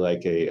 It'll be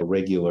like a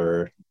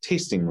regular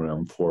tasting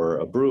room for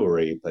a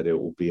brewery, but it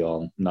will be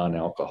all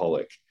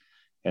non-alcoholic.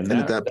 And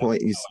at that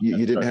point,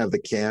 you didn't have the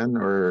can,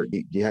 or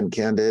you hadn't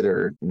canned it,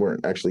 or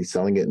weren't actually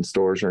selling it in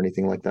stores or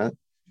anything like that?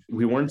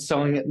 We weren't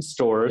selling it in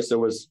stores. There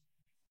was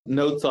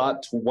no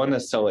thought to want to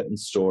sell it in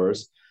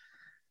stores.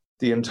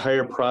 The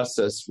entire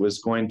process was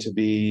going to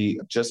be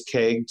just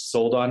kegged,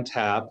 sold on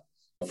tap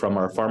from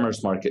our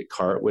farmer's market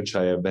cart, which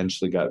I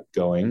eventually got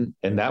going.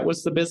 And that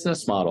was the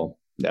business model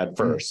at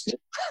first.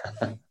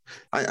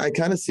 I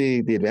kind of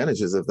see the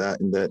advantages of that,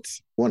 and that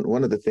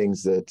one of the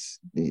things that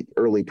the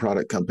early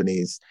product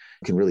companies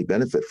can really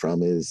benefit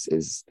from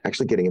is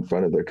actually getting in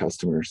front of their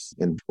customers.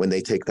 And when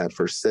they take that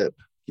first sip,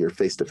 you're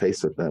face to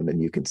face with them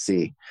and you can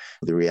see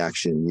the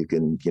reaction, you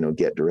can,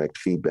 get direct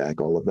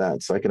feedback, all of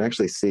that. So I can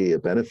actually see a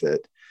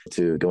benefit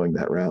to going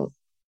that route.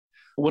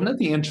 One of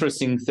the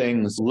interesting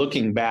things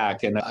looking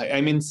back, and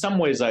I mean, in some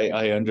ways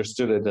I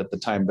understood it at the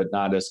time, but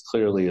not as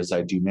clearly as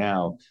I do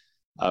now.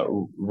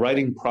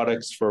 Writing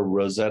products for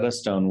Rosetta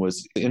Stone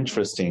was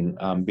interesting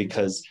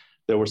because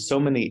there were so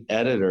many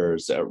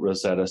editors at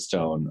Rosetta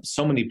Stone,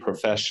 so many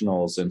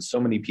professionals, and so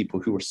many people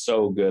who were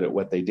so good at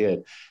what they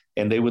did.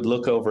 And they would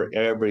look over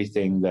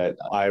everything that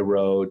I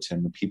wrote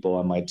and the people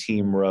on my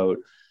team wrote.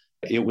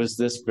 It was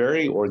this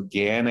very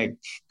organic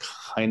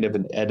kind of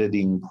an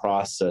editing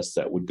process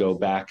that would go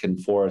back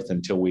and forth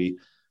until we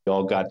We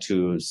all got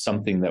to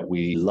something that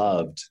we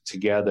loved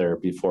together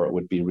before it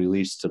would be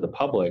released to the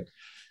public.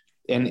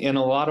 And in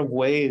a lot of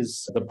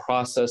ways, the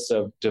process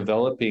of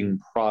developing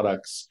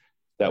products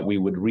that we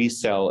would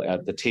resell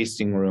at the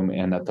tasting room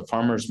and at the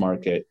farmers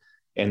market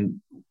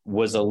and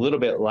was a little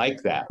bit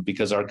like that,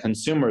 because our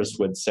consumers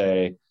would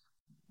say,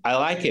 I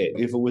like it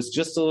if it was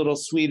just a little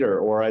sweeter,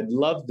 or I'd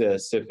love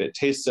this if it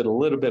tasted a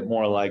little bit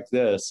more like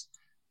this.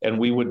 And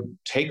we would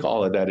take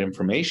all of that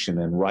information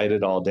and write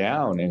it all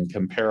down and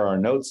compare our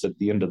notes at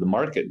the end of the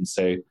market and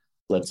say,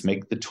 let's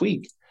make the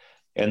tweak.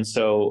 And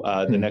so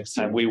the next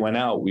time we went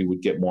out, we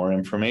would get more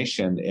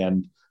information.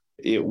 And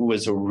it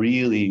was a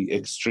really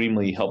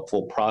extremely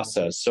helpful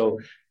process. So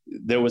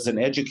there was an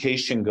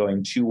education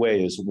going two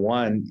ways.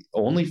 One,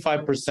 only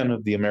 5%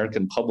 of the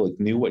American public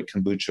knew what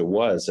kombucha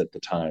was at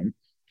the time.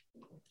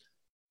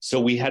 So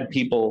we had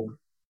people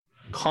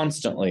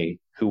constantly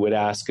who would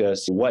ask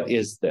us, what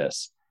is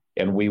this?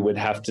 And we would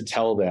have to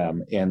tell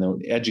them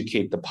and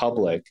educate the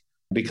public,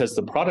 because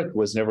the product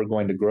was never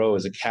going to grow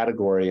as a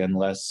category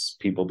unless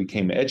people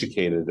became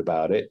educated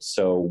about it.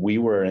 So we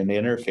were an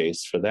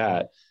interface for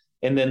that.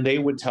 And then they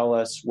would tell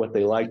us what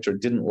they liked or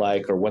didn't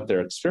like, or what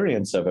their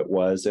experience of it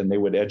was, and they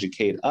would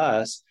educate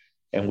us,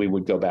 and we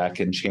would go back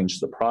and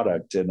change the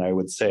product. And I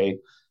would say,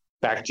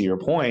 back to your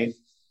point,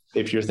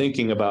 if you're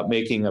thinking about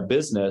making a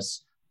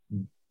business,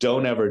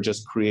 don't ever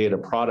just create a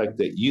product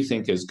that you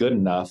think is good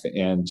enough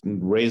and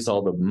raise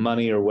all the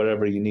money or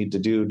whatever you need to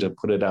do to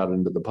put it out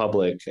into the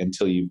public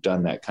until you've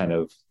done that kind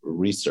of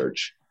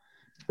research.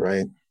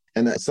 Right.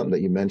 And that's something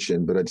that you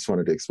mentioned, but I just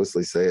wanted to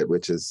explicitly say it,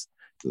 which is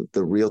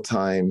the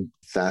real-time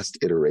fast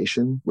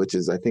iteration, which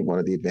is, I think, one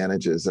of the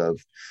advantages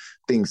of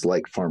things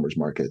like farmers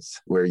markets,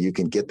 where you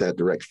can get that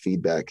direct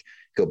feedback,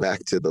 go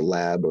back to the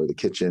lab or the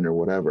kitchen or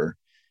whatever,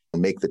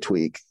 make the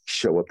tweak,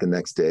 show up the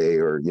next day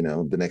or,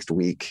 the next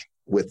week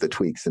with the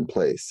tweaks in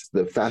place.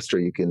 The faster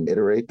you can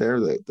iterate there,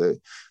 the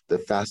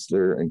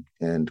faster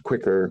and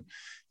quicker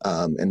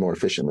and more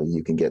efficiently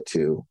you can get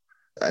to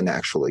an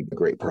actually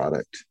great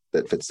product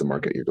that fits the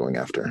market you're going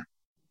after.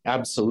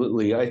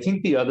 Absolutely. I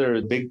think the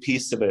other big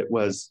piece of it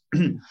was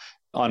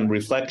on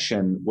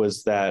reflection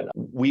was that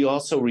we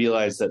also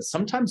realized that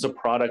sometimes a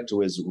product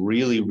was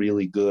really,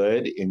 really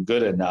good and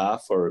good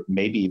enough, or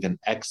maybe even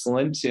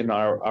excellent in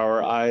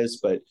our eyes,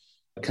 but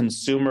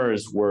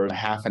consumers were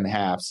half and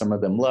half. Some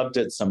of them loved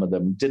it, some of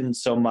them didn't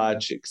so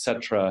much,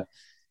 etc.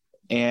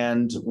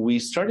 And we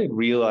started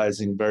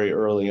realizing very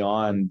early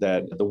on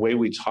that the way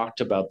we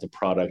talked about the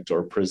product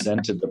or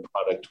presented the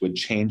product would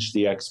change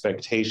the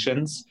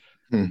expectations.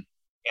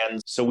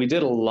 And so we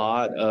did a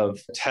lot of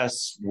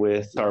tests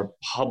with our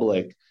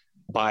public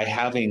by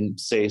having,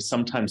 say,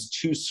 sometimes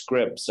two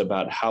scripts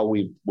about how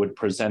we would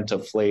present a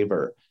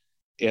flavor.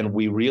 And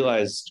we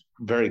realized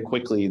very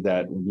quickly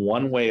that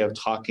one way of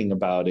talking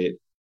about it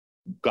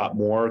got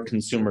more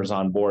consumers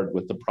on board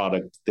with the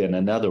product than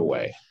another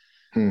way.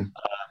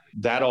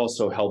 That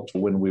also helped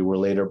when we were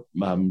later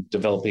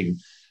developing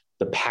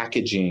the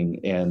packaging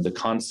and the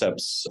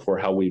concepts for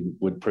how we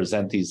would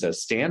present these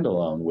as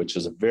standalone, which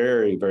is a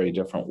very, very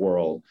different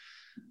world,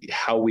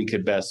 how we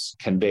could best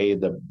convey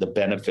the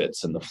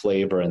benefits and the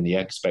flavor and the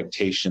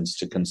expectations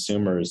to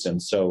consumers. And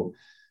so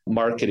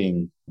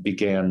marketing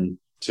began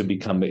to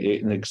become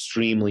an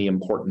extremely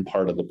important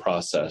part of the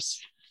process.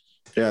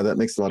 Yeah, that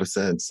makes a lot of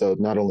sense. So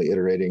not only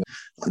iterating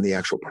on the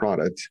actual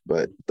product,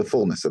 but the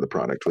fullness of the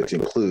product, which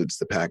includes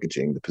the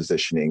packaging, the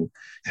positioning,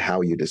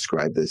 how you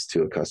describe this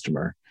to a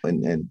customer,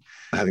 and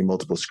having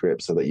multiple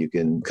scripts so that you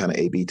can kind of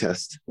A/B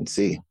test and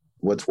see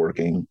what's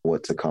working,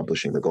 what's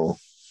accomplishing the goal.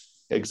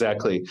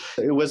 Exactly.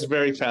 It was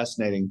very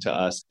fascinating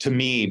to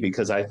me,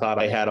 because I thought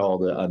I had all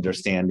the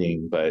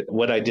understanding. But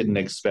what I didn't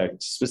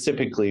expect,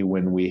 specifically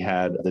when we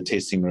had the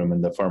tasting room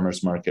in the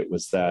farmers market,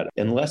 was that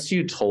unless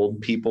you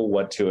told people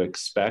what to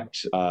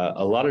expect,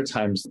 a lot of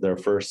times their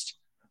first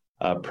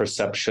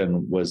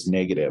perception was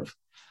negative.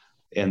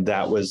 And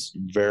that was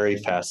very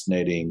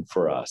fascinating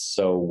for us.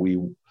 So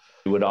we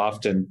would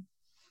often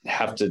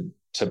have to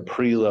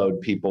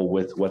preload people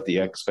with what the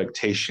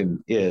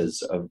expectation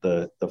is of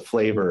the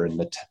flavor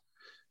and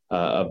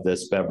of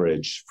this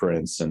beverage, for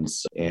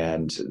instance,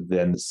 and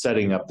then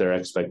setting up their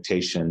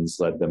expectations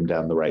led them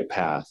down the right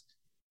path.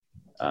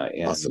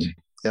 Awesome.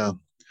 Yeah.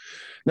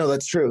 No,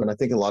 that's true. And I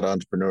think a lot of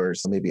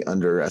entrepreneurs maybe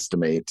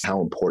underestimate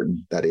how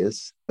important that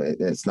is.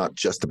 It's not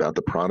just about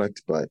the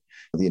product, but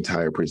the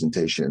entire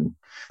presentation,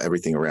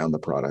 everything around the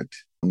product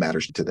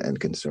matters to the end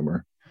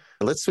consumer.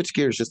 Let's switch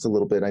gears just a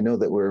little bit. I know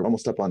that we're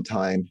almost up on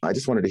time. I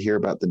just wanted to hear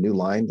about the new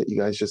line that you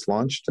guys just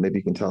launched. Maybe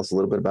you can tell us a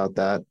little bit about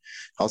that.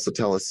 Also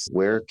tell us,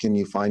 where can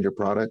you find your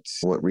product?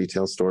 What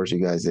retail stores you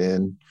guys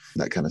in?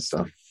 That kind of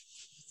stuff.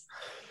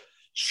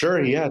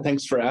 Sure. Yeah.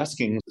 Thanks for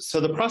asking.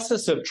 So the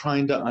process of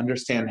trying to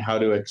understand how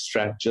to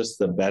extract just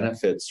the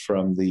benefits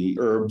from the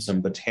herbs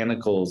and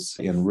botanicals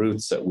and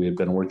roots that we had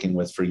been working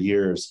with for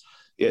years,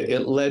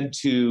 it led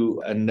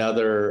to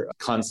another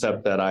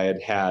concept that I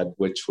had,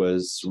 which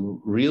was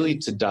really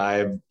to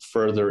dive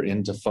further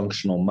into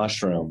functional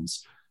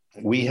mushrooms.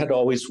 We had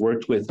always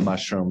worked with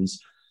mushrooms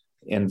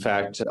In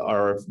fact,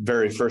 our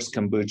very first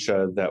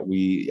kombucha that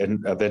we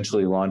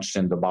eventually launched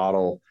into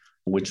bottle,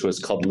 which was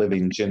called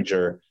Living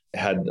Ginger,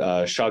 had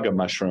chaga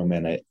mushroom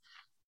in it.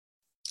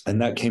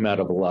 And that came out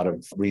of a lot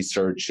of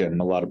research and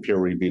a lot of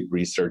peer-reviewed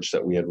research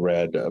that we had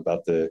read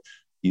about the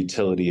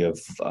utility of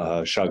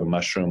chaga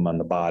mushroom on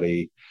the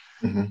body.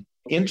 Mm-hmm.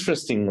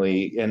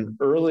 Interestingly, in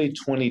early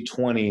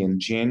 2020, in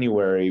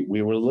January,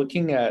 we were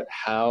looking at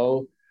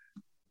how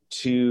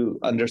to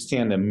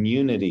understand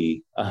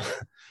immunity.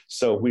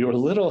 So we were a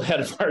little ahead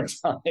of our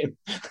time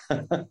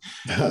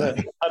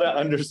how to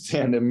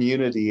understand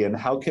immunity and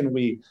how can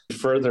we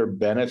further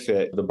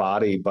benefit the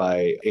body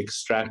by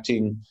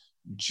extracting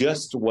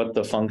just what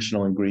the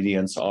functional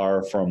ingredients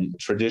are from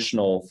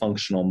traditional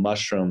functional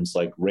mushrooms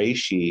like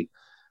reishi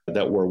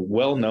that were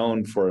well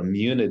known for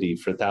immunity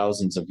for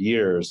thousands of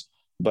years,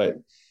 but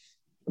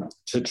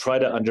to try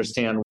to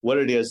understand what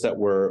it is that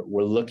we're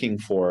looking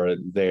for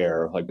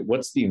there, like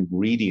what's the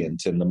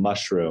ingredient in the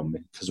mushroom,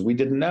 because we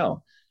didn't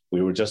know.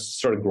 We were just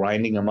sort of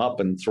grinding them up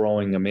and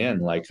throwing them in,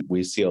 like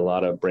we see a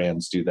lot of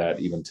brands do that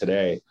even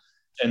today.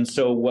 And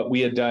so what we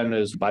had done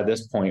is by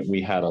this point,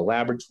 we had a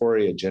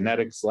laboratory, a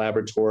genetics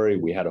laboratory.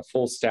 We had a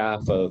full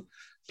staff of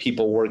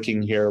people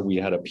working here. We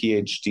had a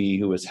PhD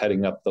who was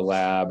heading up the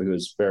lab, who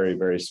was very,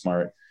 very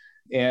smart.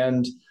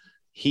 And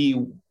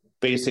he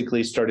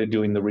basically started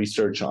doing the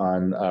research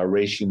on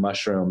reishi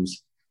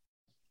mushrooms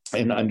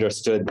and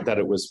understood that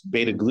it was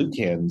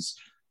beta-glucans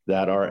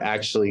that are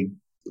actually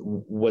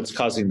what's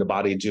causing the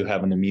body to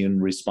have an immune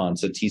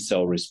response, a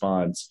T-cell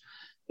response.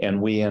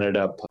 And we ended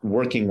up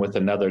working with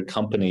another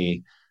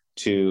company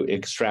to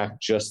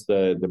extract just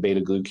the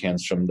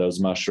beta-glucans from those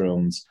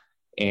mushrooms.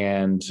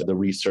 And the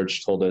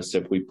research told us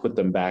if we put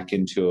them back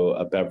into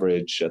a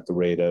beverage at the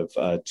rate of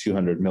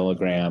 200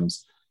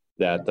 milligrams,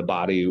 that the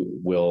body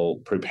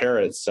will prepare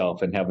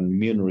itself and have an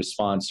immune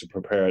response to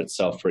prepare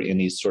itself for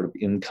any sort of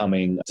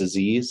incoming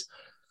disease.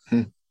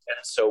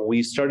 And so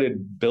we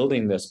started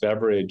building this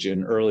beverage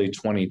in early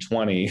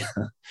 2020.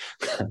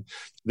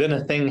 Then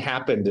a thing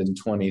happened in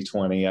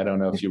 2020. I don't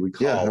know if you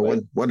recall. Yeah, I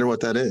wonder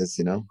what that is,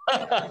 Yeah.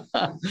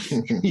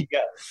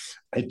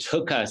 It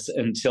took us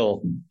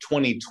until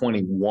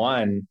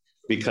 2021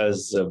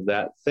 because of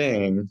that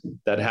thing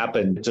that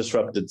happened,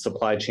 disrupted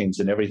supply chains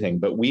and everything.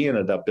 But we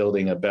ended up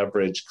building a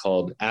beverage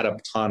called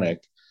Adaptonic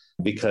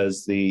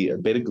because the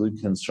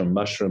beta-glucans from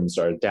mushrooms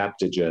are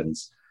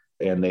adaptogens.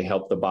 And they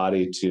help the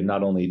body to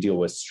not only deal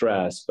with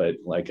stress, but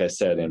like I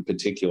said, in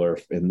particular,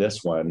 in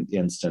this one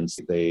instance,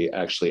 they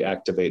actually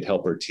activate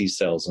helper T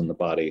cells in the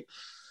body.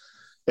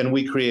 And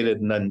we created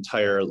an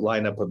entire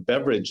lineup of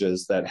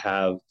beverages that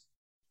have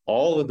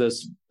all of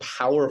this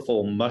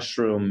powerful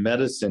mushroom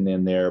medicine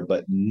in there,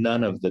 but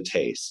none of the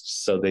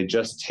taste. So they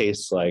just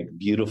taste like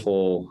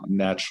beautiful,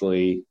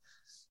 naturally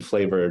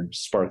flavored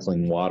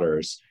sparkling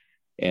waters.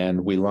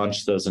 And we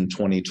launched those in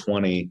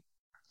 2020.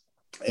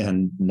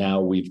 And now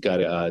we've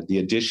got the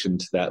addition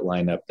to that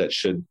lineup that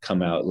should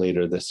come out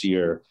later this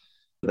year.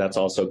 That's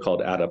also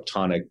called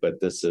Adaptonic, but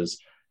this is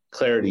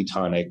Clarity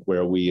Tonic,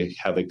 where we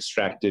have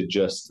extracted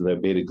just the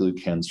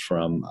beta-glucans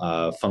from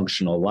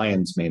functional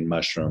lion's mane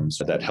mushrooms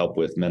that help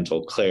with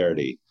mental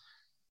clarity.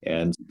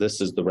 And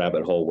this is the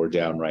rabbit hole we're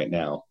down right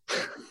now.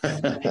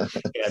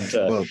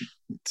 Well,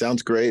 it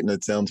sounds great, and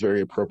it sounds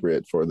very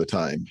appropriate for the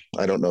time.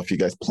 I don't know if you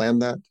guys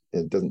planned that.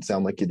 It doesn't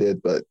sound like you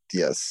did, but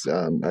yes,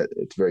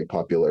 it's a very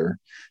popular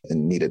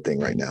and needed thing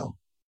right now.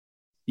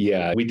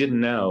 Yeah, we didn't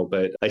know,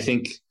 but I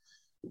think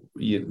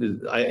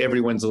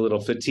everyone's a little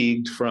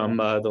fatigued from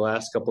the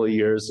last couple of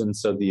years. And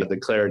so the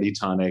Clarity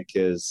Tonic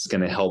is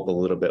going to help a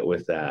little bit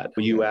with that.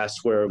 You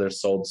asked where they're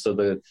sold. So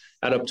the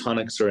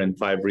Adaptonics are in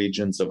 5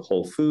 regions of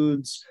Whole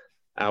Foods.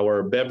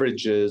 Our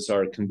beverages,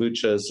 our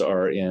kombuchas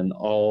are in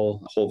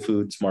all Whole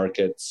Foods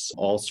markets,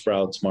 all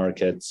Sprouts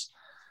markets,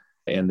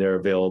 and they're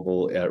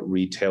available at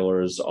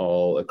retailers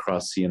all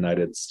across the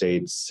United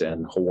States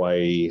and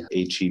Hawaii.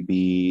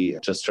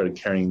 HEB just started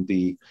carrying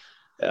the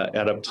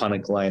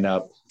Adaptonic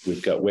lineup.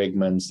 We've got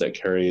Wegmans that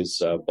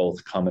carries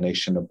both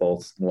combination of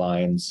both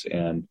lines,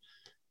 and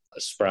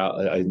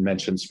I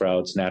mentioned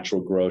Sprouts,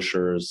 Natural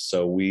Grocers.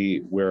 So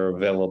we're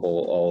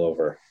available all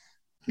over.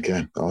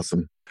 Okay,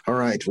 awesome. All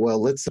right,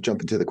 well, let's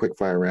jump into the quick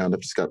fire round.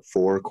 I've just got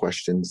 4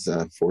 questions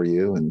for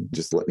you, and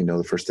just let me know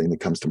the first thing that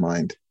comes to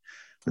mind.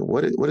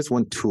 What is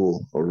one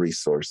tool or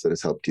resource that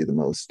has helped you the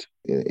most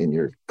in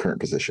your current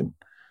position?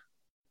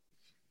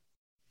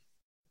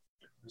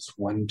 There's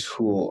one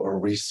tool or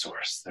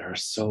resource. There are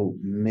so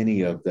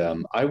many of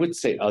them. I would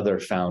say other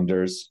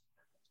founders.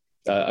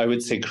 I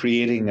would say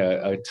creating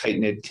a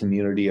tight-knit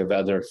community of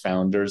other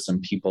founders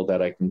and people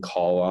that I can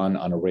call on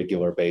a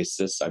regular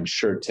basis. I'm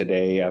sure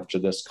today after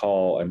this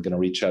call, I'm going to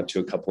reach out to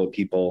a couple of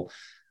people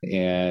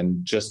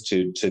and just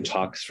to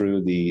talk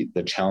through the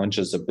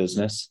challenges of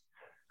business.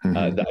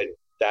 Mm-hmm.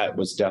 That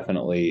was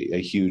definitely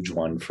a huge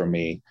one for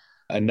me.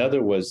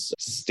 Another was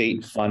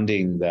state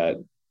funding that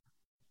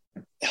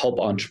help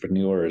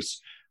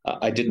entrepreneurs.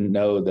 I didn't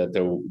know that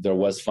there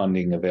was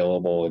funding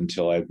available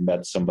until I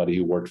met somebody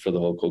who worked for the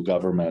local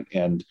government,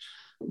 and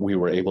we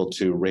were able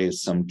to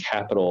raise some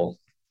capital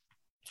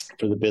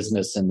for the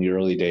business in the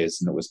early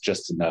days, and it was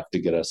just enough to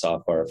get us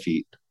off our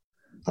feet.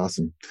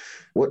 Awesome.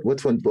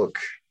 What's one book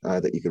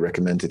that you could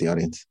recommend to the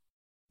audience?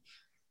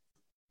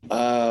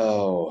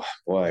 Oh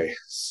boy,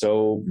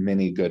 so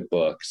many good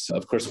books.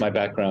 Of course, my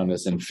background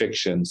is in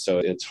fiction, so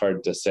it's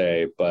hard to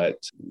say, but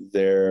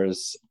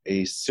there's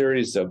a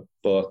series of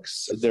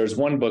books. There's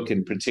one book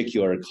in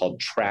particular called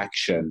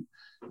Traction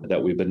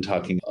that we've been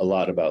talking a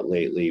lot about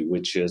lately,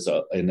 which is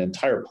an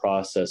entire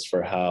process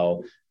for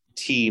how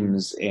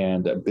teams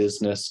and a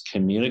business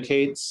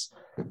communicates.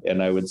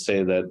 And I would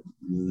say that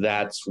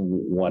that's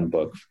one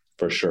book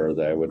for sure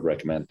that I would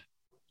recommend.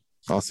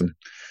 Awesome.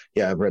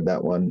 Yeah, I've read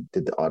that one.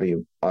 Did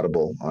the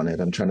audible on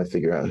it. I'm trying to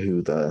figure out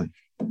who the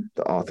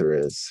author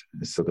is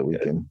so that we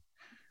can.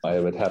 I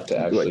would have to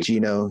actually. Like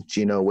Gino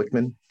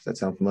Wickman. Does that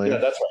sound familiar? Yeah,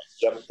 that's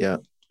right. Yep. Yeah.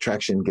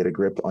 Traction, get a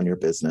grip on your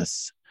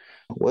business.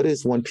 What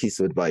is one piece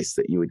of advice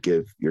that you would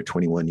give your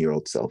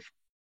 21-year-old self?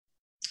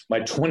 My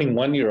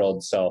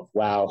 21-year-old self.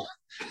 Wow.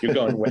 You're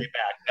going way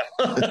back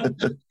now.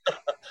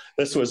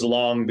 This was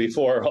long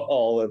before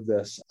all of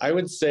this. I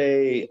would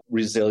say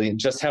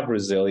just have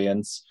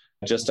resilience.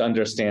 Just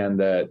understand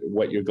that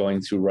what you're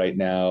going through right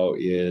now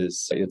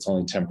it's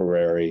only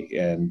temporary,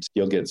 and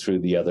you'll get through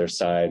the other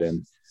side,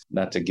 and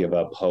not to give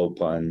up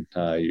hope on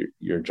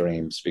your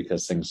dreams,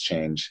 because things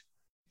change.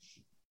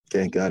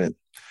 Okay, got it.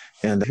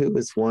 And who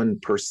is one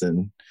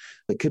person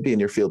that could be in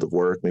your field of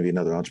work, maybe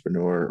another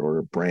entrepreneur or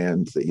a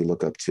brand that you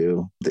look up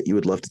to that you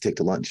would love to take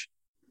to lunch?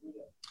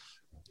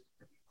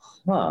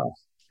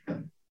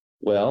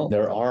 Well,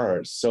 there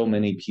are so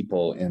many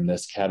people in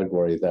this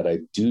category that I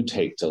do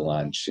take to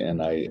lunch, and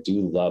I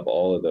do love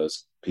all of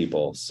those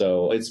people.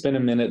 So it's been a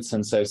minute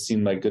since I've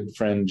seen my good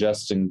friend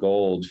Justin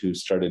Gold, who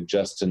started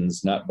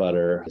Justin's Nut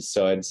Butter.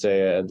 So I'd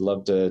say I'd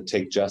love to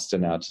take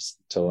Justin out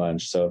to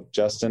lunch. So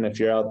Justin, if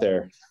you're out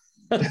there,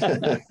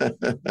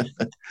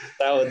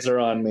 salads are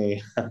on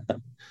me.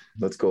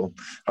 That's cool.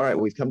 All right,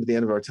 we've come to the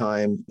end of our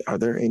time. Are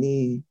there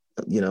any,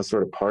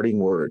 sort of parting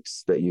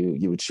words that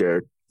you would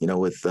share,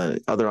 with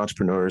other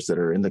entrepreneurs that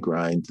are in the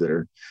grind, that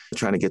are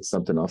trying to get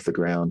something off the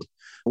ground?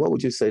 What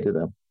would you say to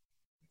them?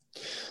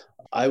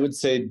 I would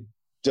say,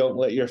 don't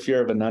let your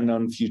fear of an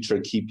unknown future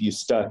keep you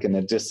stuck in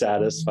a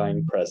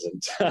dissatisfying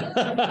present.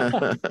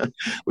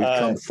 We've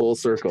come full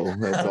circle.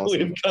 That's awesome.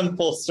 We've come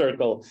full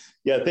circle.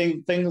 Yeah,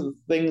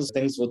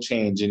 things will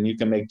change, and you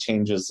can make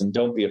changes, and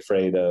don't be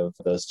afraid of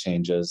those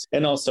changes.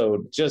 And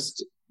also,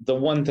 just the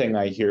one thing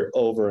I hear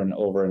over and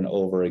over and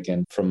over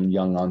again from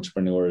young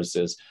entrepreneurs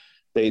is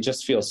they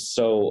just feel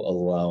so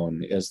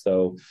alone, as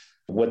though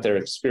what they're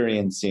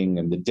experiencing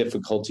and the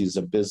difficulties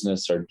of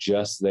business are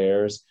just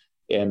theirs.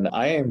 And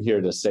I am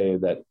here to say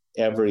that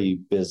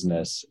every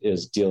business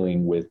is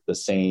dealing with the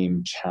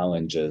same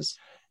challenges.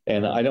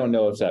 And I don't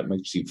know if that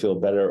makes you feel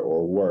better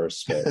or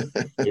worse, but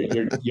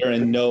you're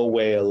in no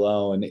way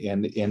alone.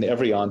 And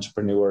every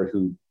entrepreneur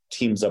who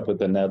teams up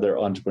with another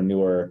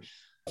entrepreneur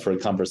for a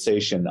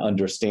conversation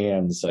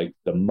understands, like,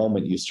 the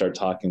moment you start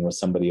talking with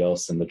somebody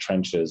else in the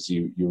trenches,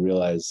 you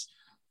realize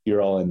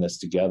you're all in this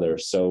together.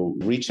 So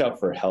reach out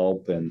for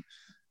help, and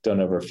don't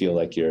ever feel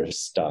like you're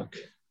stuck.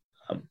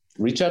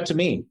 Reach out to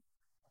me.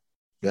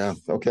 Yeah.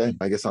 Okay.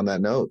 I guess on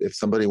that note, if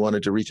somebody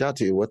wanted to reach out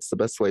to you, what's the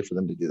best way for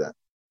them to do that?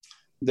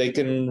 They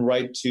can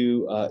write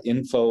to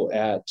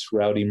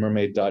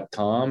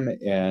info@rowdymermaid.com.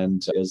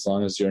 And as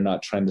long as you're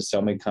not trying to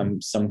sell me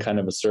some kind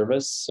of a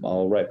service,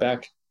 I'll write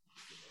back.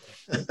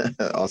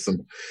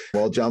 Awesome.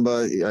 Well,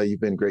 Jamba, you've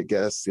been a great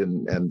guest,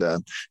 and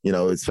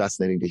it's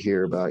fascinating to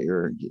hear about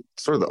your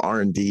sort of the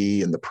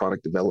R&D and the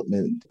product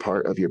development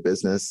part of your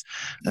business.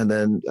 And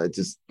then I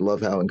just love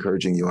how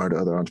encouraging you are to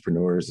other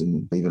entrepreneurs,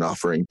 and even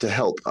offering to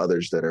help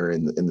others that are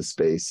in the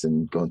space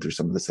and going through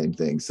some of the same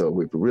things. So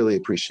we really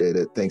appreciate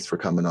it. Thanks for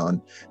coming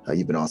on.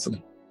 You've been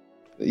awesome.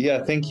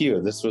 Yeah, thank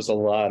you. This was a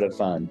lot of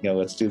fun.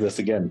 Let's do this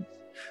again.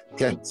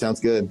 Okay,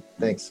 sounds good.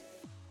 Thanks.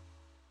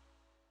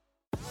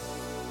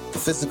 The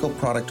Physical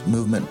Product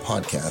Movement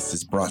podcast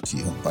is brought to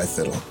you by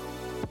Fiddle.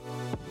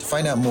 To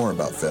find out more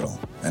about Fiddle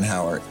and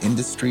how our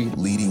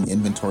industry-leading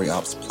inventory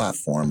ops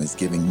platform is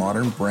giving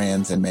modern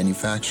brands and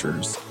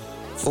manufacturers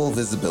full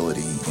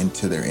visibility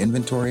into their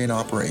inventory and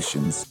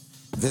operations,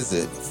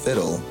 visit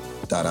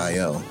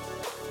fiddle.io,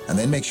 and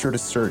then make sure to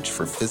search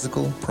for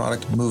Physical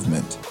Product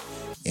Movement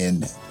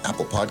in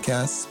Apple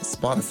Podcasts,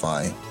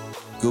 Spotify,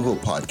 Google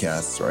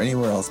Podcasts, or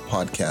anywhere else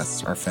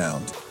podcasts are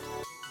found.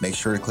 Make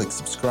sure to click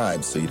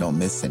subscribe so you don't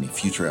miss any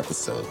future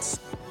episodes.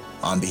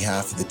 On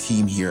behalf of the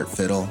team here at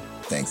Fiddle,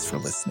 thanks for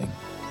listening.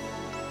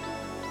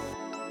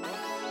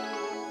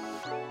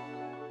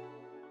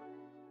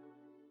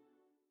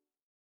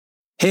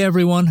 Hey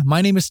everyone,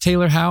 my name is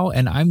Taylor Howe,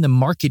 and I'm the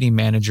marketing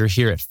manager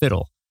here at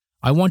Fiddle.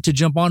 I want to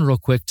jump on real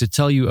quick to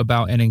tell you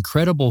about an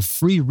incredible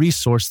free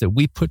resource that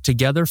we put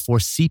together for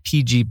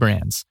CPG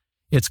brands.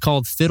 It's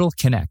called Fiddle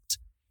Connect.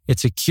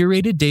 It's a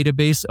curated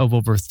database of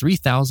over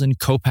 3,000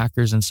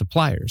 co-packers and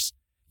suppliers.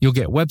 You'll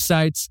get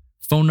websites,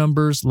 phone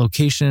numbers,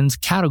 locations,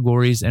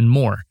 categories, and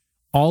more,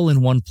 all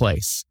in one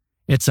place.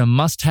 It's a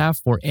must-have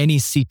for any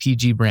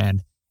CPG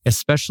brand,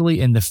 especially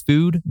in the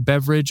food,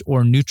 beverage,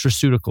 or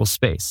nutraceutical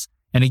space.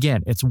 And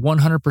again, it's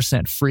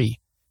 100% free.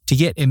 To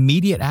get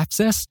immediate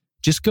access,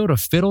 just go to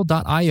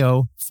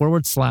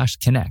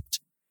fiddle.io/connect.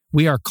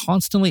 We are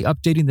constantly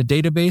updating the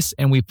database,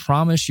 and we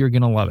promise you're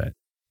going to love it.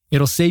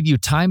 It'll save you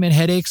time and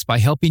headaches by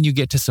helping you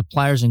get to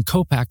suppliers and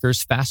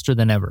co-packers faster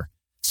than ever.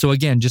 So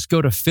again, just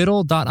go to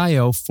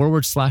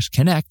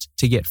fiddle.io/connect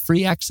to get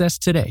free access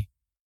today.